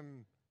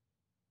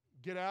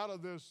get out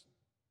of this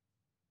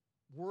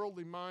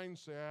worldly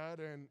mindset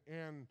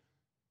and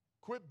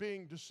quit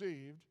being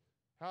deceived,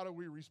 how do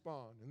we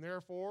respond? And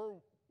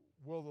therefore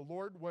will the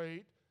Lord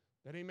wait,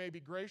 that he may be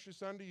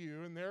gracious unto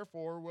you, and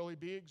therefore will he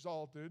be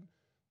exalted,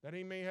 that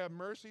he may have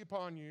mercy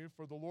upon you,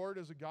 for the Lord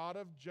is a God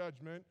of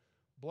judgment.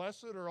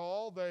 Blessed are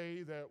all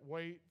they that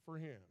wait for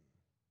him.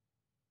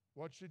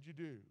 What should you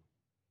do?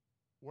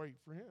 Wait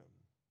for him,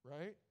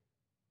 right?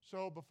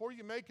 So before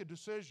you make a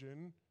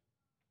decision,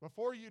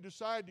 before you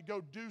decide to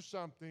go do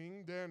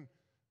something, then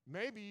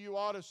maybe you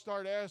ought to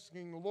start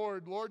asking the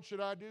Lord, Lord,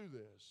 should I do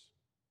this?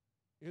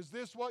 Is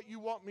this what you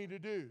want me to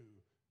do?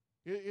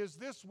 Is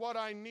this what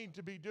I need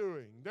to be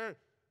doing?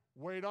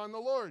 Wait on the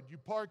Lord. You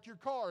park your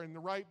car in the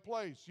right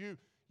place. You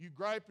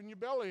gripe and you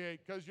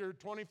bellyache because you're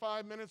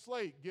 25 minutes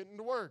late getting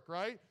to work,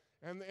 right?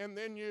 And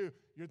then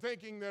you're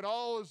thinking that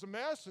all is a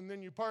mess, and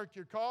then you park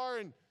your car,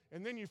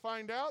 and then you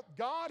find out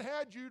God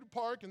had you to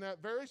park in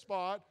that very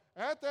spot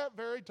at that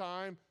very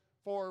time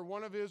for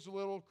one of his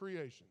little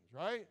creations,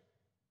 right?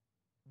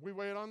 We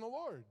wait on the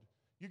Lord.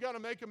 You got to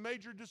make a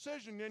major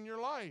decision in your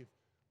life.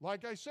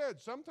 Like I said,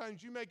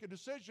 sometimes you make a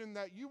decision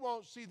that you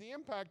won't see the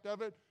impact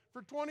of it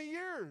for 20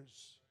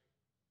 years.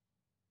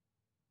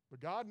 But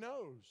God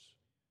knows.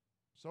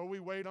 So we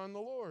wait on the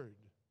Lord.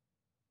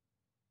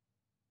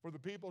 For the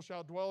people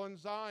shall dwell in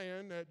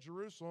Zion at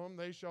Jerusalem.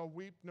 They shall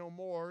weep no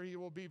more. He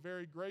will be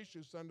very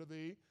gracious unto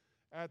thee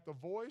at the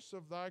voice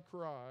of thy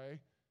cry.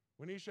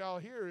 When he shall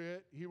hear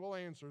it, he will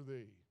answer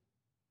thee.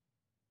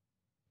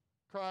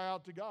 Cry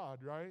out to God,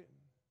 right?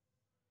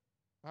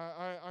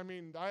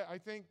 I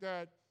think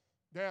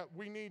that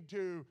we need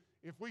to,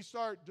 if we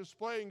start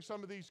displaying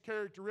some of these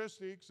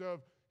characteristics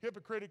of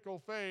hypocritical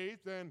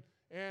faith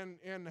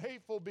and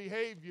hateful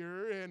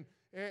behavior and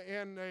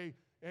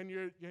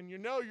you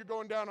know you're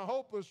going down a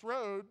hopeless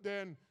road,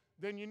 then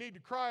you need to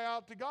cry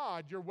out to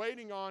God. You're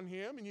waiting on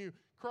him and you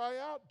cry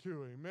out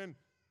to him. And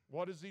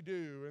what does he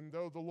do? And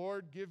though the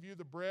Lord give you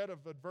the bread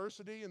of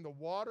adversity and the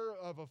water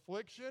of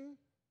affliction,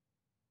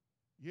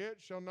 yet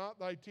shall not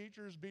thy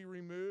teachers be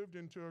removed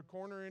into a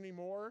corner any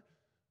more,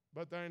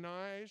 but thine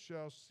eyes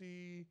shall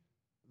see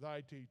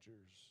thy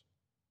teachers.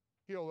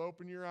 He'll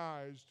open your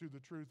eyes to the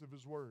truth of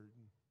his word.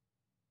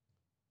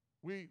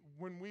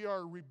 When we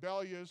are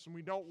rebellious and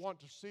we don't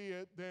want to see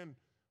it, then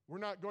we're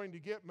not going to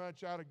get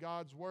much out of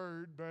God's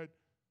word. But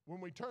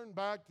when we turn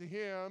back to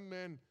him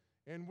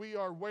and we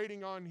are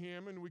waiting on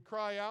him and we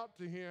cry out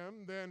to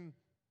him, then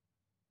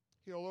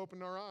he'll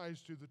open our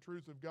eyes to the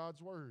truth of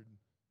God's word.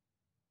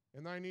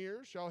 And thine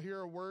ears shall hear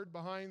a word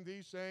behind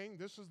thee saying,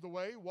 this is the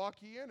way, walk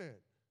ye in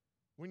it.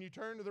 When you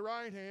turn to the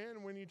right hand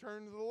and when you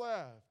turn to the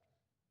left.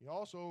 He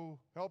also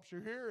helps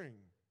your hearing,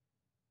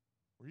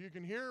 where you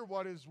can hear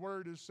what his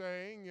word is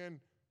saying and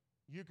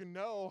you can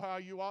know how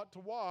you ought to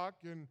walk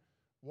and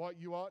what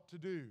you ought to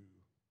do.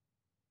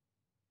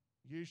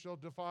 Ye shall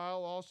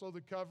defile also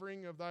the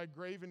covering of thy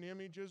graven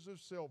images of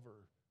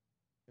silver,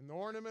 and the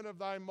ornament of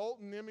thy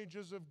molten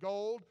images of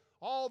gold.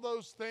 All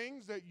those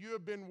things that you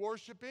have been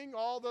worshiping,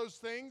 all those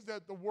things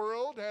that the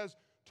world has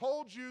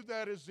told you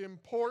that is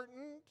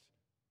important,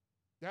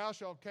 thou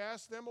shalt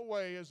cast them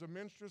away as a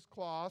minstrel's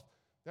cloth.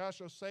 Thou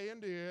shalt say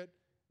unto it,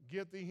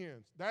 get thee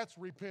hence. That's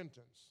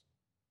repentance.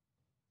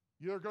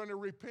 You're going to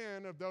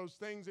repent of those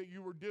things that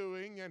you were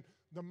doing and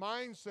the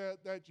mindset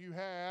that you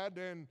had,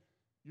 and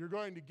you're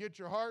going to get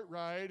your heart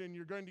right, and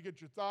you're going to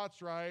get your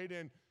thoughts right,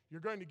 and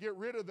you're going to get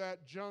rid of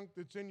that junk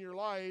that's in your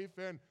life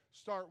and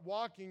start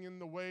walking in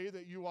the way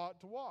that you ought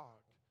to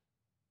walk.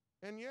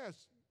 And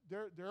yes,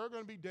 there are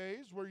going to be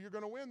days where you're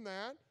going to win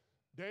that,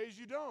 days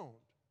you don't.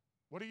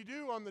 What do you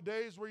do on the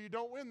days where you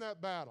don't win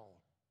that battle?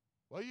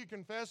 Well, you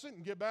confess it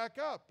and get back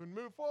up and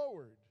move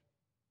forward,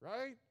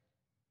 right?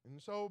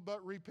 And so,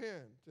 but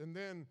repent. And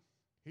then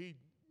he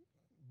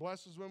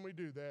blesses when we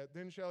do that.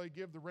 Then shall he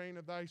give the rain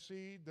of thy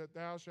seed, that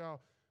thou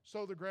shalt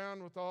sow the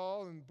ground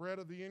withal, and bread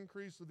of the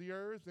increase of the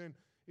earth, and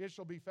it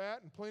shall be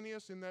fat and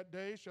plenteous. In that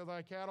day shall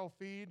thy cattle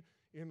feed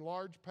in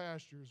large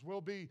pastures.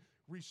 We'll be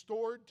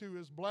restored to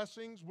his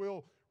blessings.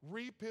 We'll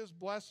reap his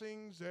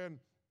blessings. And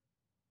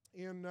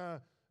in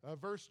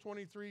verse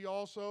 23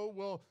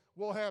 also,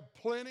 we'll have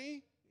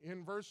plenty.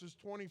 In verses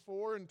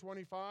 24 and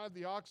 25,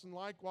 the oxen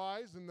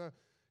likewise, and the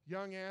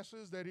young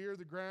asses that ear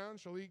the ground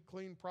shall eat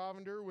clean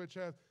provender, which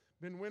hath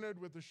been winnowed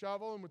with the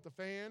shovel and with the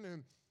fan.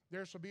 And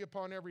there shall be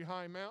upon every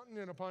high mountain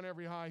and upon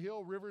every high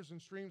hill rivers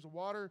and streams of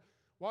water,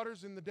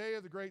 waters in the day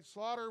of the great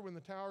slaughter, when the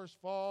towers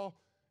fall.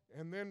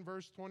 And then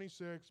verse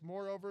 26,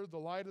 moreover, the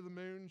light of the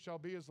moon shall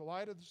be as the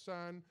light of the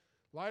sun.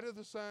 Light of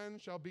the sun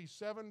shall be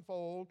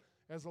sevenfold,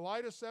 as the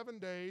light of 7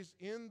 days,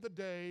 in the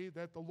day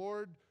that the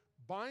Lord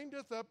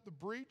bindeth up the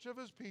breach of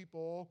his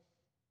people,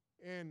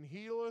 and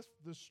healeth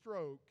the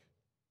stroke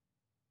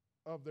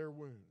of their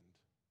wound.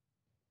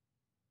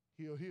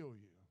 He'll heal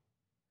you.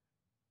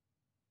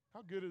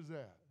 How good is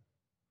that?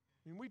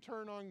 I mean, we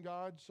turn on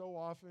God so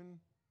often,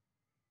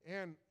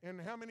 and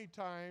how many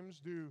times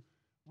do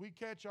we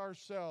catch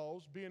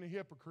ourselves being a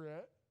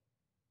hypocrite?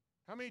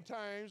 How many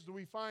times do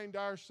we find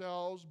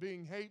ourselves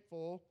being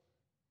hateful?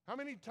 How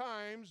many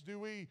times do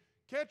we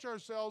catch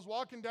ourselves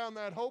walking down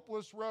that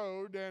hopeless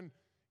road,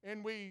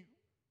 and we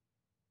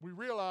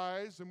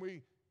realize and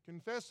we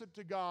confess it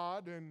to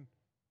God, and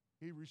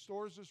he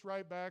restores us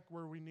right back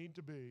where we need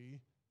to be,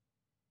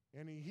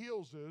 and he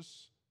heals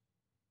us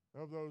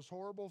of those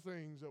horrible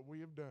things that we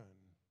have done.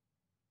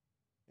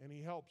 And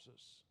he helps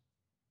us.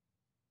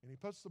 And he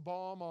puts the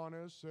balm on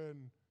us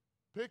and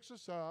picks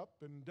us up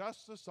and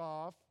dusts us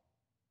off.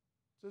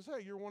 Says,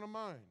 hey, you're one of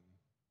mine.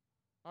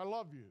 I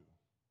love you.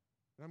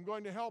 And I'm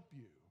going to help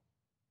you.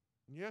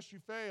 And yes, you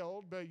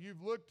failed, but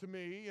you've looked to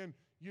me and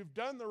you've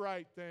done the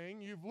right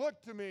thing. You've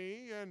looked to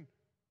me, and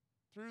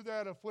through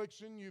that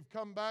affliction, you've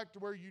come back to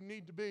where you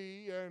need to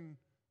be, and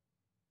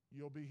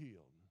you'll be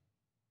healed.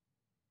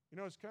 You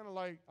know, it's kind of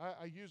like,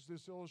 I used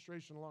this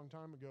illustration a long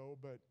time ago,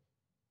 but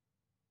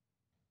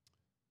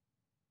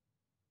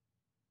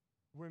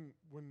when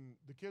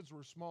the kids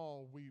were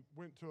small, we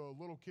went to a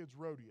little kids'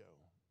 rodeo.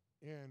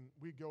 And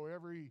we'd go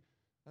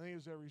I think it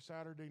was every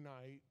Saturday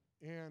night.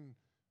 And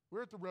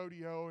we're at the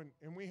rodeo,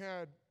 and we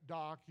had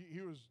Doc.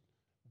 He was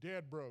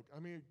dead broke. I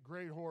mean,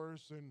 great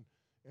horse, and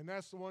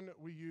that's the one that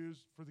we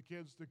used for the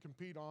kids to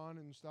compete on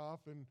and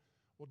stuff. And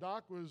well,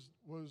 Doc was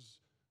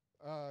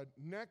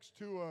next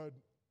to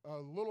a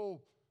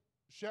little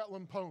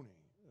Shetland pony.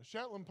 A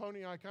Shetland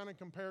pony I kind of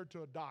compared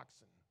to a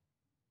dachshund.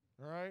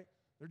 All right?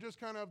 They're just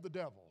kind of the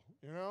devil,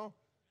 you know?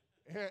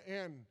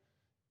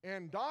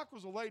 And Doc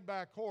was a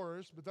laid-back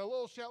horse, but that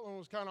little Shetland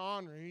was kind of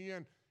ornery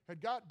and had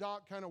got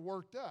Doc kind of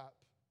worked up.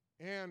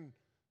 And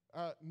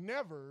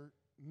never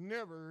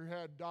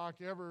had Doc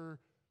ever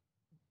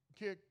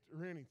kicked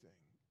or anything.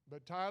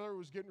 But Tyler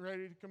was getting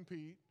ready to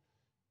compete,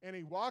 and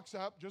he walks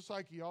up just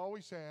like he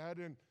always had,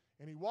 and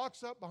he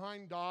walks up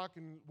behind Doc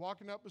and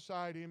walking up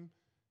beside him,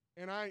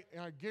 and I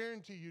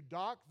guarantee you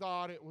Doc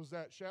thought it was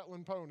that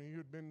Shetland pony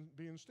who'd been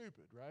being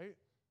stupid, right?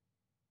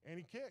 And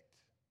he kicked.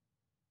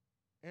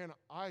 And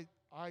I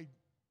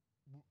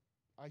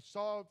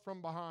saw it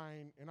from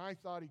behind, and I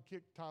thought he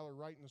kicked Tyler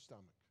right in the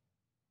stomach.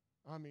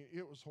 I mean,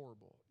 it was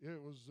horrible. It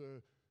was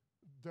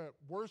the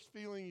worst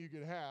feeling you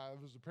could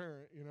have as a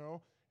parent, you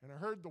know. And I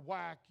heard the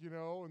whack, you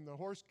know, and the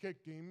horse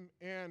kicked him.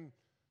 And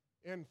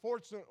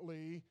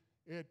fortunately,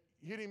 it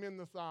hit him in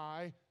the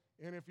thigh.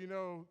 And if you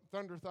know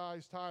Thunder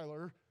Thighs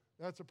Tyler,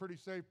 that's a pretty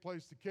safe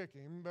place to kick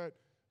him. But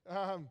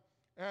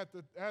at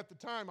the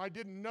time, I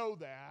didn't know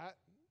that.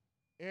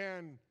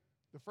 And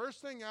the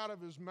first thing out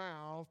of his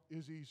mouth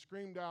is he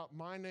screamed out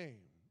my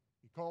name.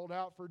 He called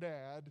out for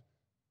Dad,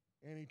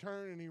 and he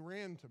turned and he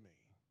ran to me.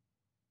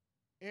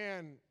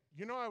 And,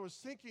 you know, I was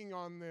thinking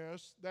on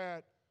this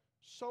that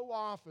so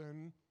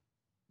often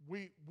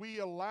we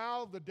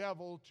allow the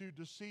devil to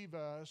deceive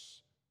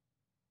us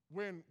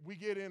when we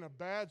get in a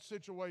bad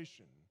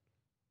situation,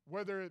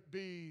 whether it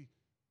be,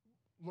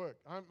 look,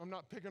 I'm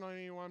not picking on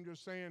anyone, I'm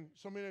just saying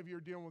so many of you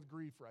are dealing with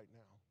grief right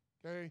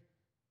now, okay?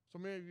 So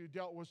many of you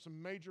dealt with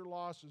some major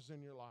losses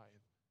in your life.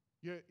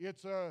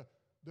 It's the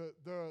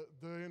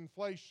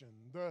inflation,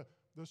 the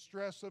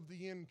stress of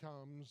the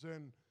incomes,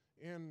 and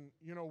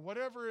you know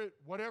whatever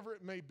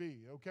it may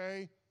be.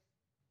 Okay,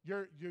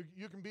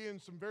 You can be in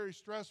some very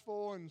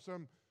stressful and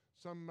some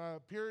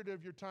period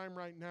of your time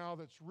right now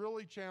that's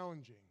really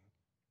challenging.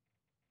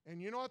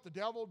 And you know what the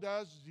devil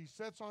does is he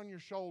sits on your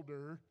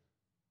shoulder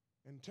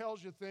and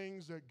tells you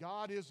things that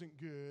God isn't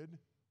good,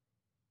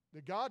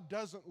 that God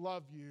doesn't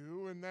love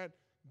you, and that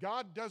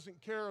God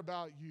doesn't care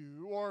about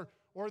you, or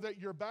that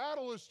your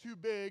battle is too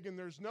big and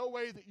there's no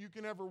way that you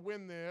can ever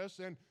win this,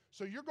 and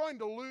so you're going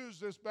to lose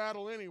this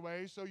battle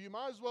anyway, so you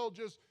might as well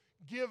just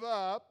give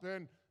up.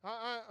 And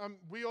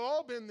we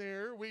all been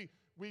there. We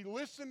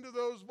listen to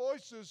those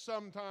voices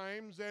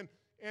sometimes, and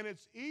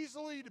it's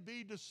easily to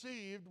be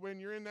deceived when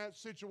you're in that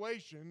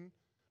situation.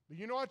 But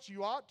you know what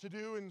you ought to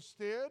do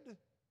instead?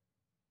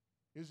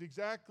 Is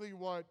exactly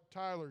what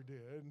Tyler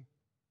did.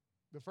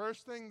 The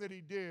first thing that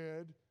he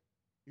did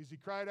is he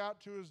cried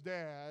out to his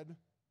dad,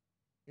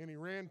 and he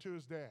ran to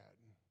his dad.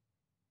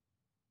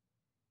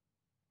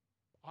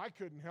 I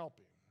couldn't help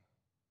him.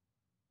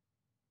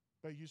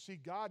 But you see,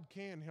 God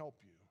can help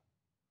you.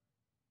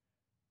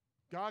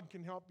 God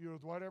can help you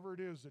with whatever it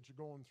is that you're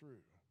going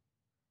through.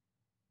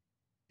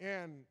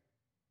 And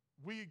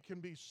we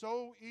can be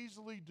so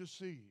easily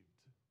deceived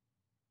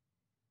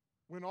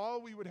when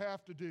all we would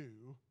have to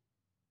do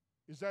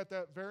is at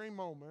that very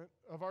moment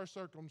of our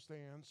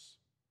circumstance,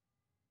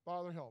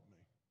 Father, help me.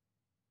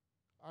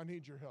 I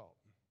need your help.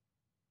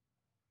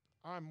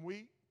 I'm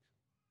weak.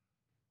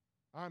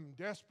 I'm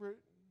desperate.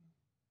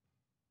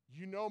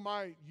 You know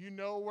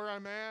where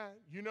I'm at.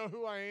 You know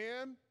who I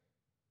am.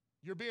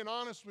 You're being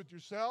honest with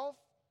yourself.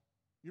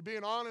 You're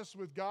being honest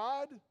with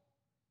God.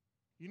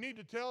 You need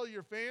to tell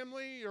your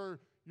family or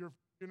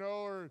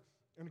or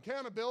an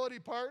accountability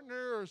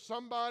partner or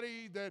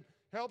somebody that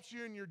helps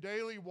you in your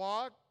daily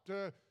walk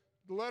to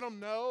let them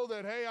know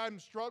that, hey, I'm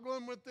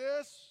struggling with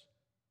this,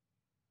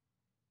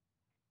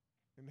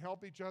 and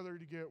help each other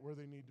to get where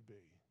they need to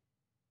be.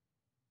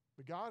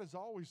 But God is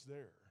always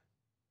there.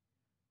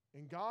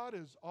 And God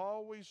is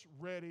always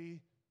ready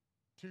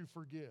to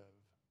forgive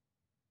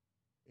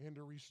and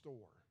to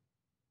restore.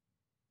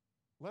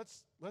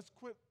 Let's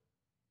quit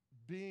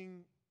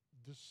being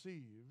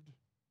deceived,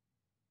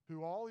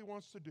 who all he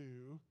wants to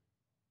do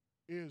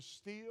is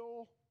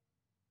steal,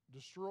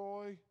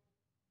 destroy,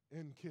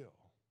 and kill.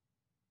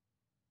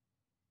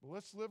 But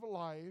let's live a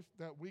life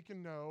that we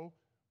can know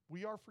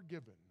we are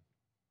forgiven,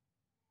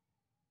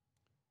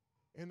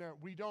 and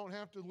that we don't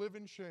have to live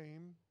in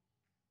shame,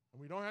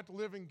 and we don't have to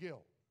live in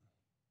guilt.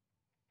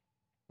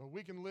 But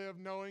we can live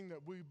knowing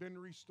that we've been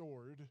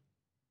restored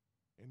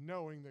and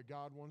knowing that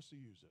God wants to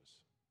use us.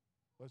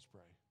 Let's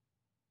pray.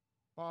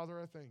 Father,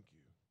 I thank you.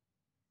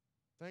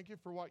 Thank you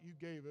for what you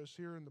gave us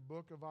here in the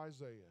book of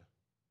Isaiah.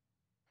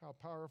 How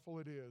powerful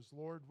it is.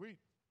 Lord, we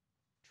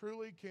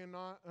truly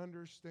cannot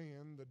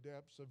understand the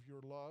depths of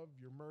your love,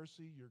 your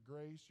mercy, your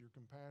grace, your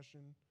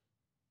compassion.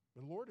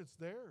 But Lord, it's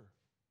there.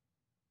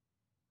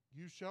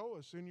 You show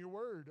us in your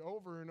word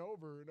over and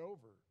over and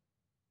over.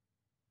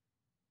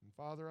 And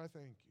Father, I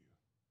thank you.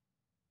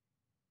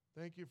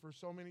 Thank you for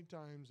so many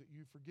times that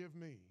you forgive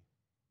me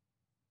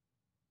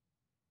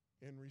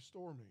and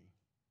restore me.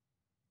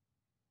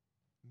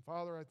 And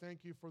Father, I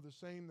thank you for the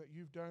same that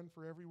you've done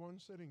for everyone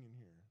sitting in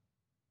here.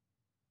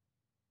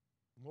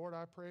 Lord,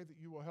 I pray that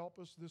you will help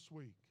us this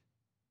week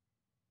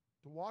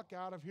to walk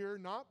out of here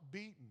not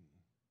beaten,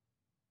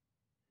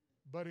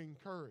 but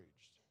encouraged,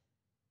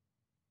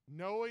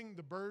 knowing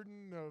the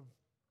burden of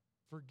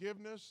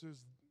forgiveness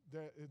is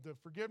that the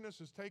forgiveness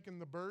has taken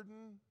the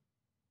burden.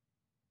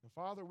 And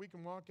Father, we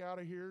can walk out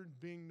of here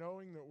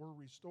knowing that we're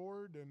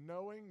restored and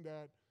knowing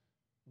that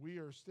we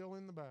are still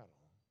in the battle.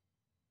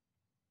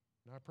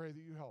 And I pray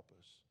that you help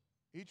us,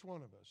 each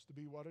one of us, to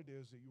be what it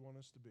is that you want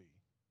us to be.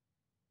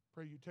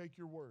 Pray you take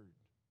your word,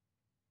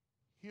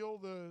 heal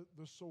the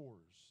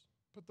sores,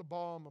 put the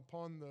balm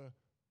upon the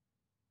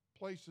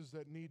places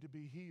that need to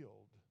be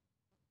healed.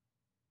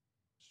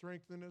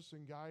 Strengthen us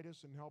and guide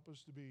us and help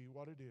us to be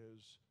what it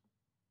is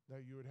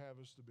that you would have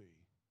us to be.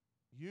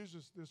 Use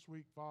us this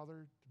week,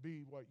 Father, to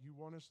be what you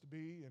want us to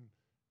be and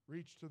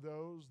reach to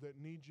those that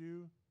need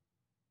you.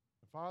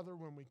 And Father,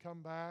 when we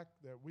come back,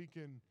 that we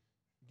can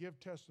give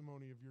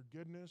testimony of your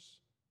goodness,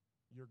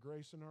 your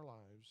grace in our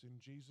lives. In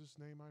Jesus'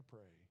 name I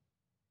pray.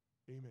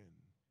 Amen.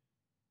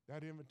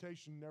 That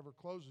invitation never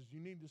closes.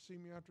 You need to see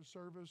me after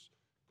service.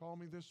 Call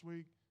me this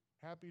week.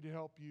 Happy to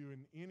help you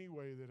in any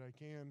way that I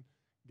can.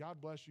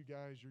 God bless you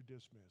guys. You're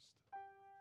dismissed.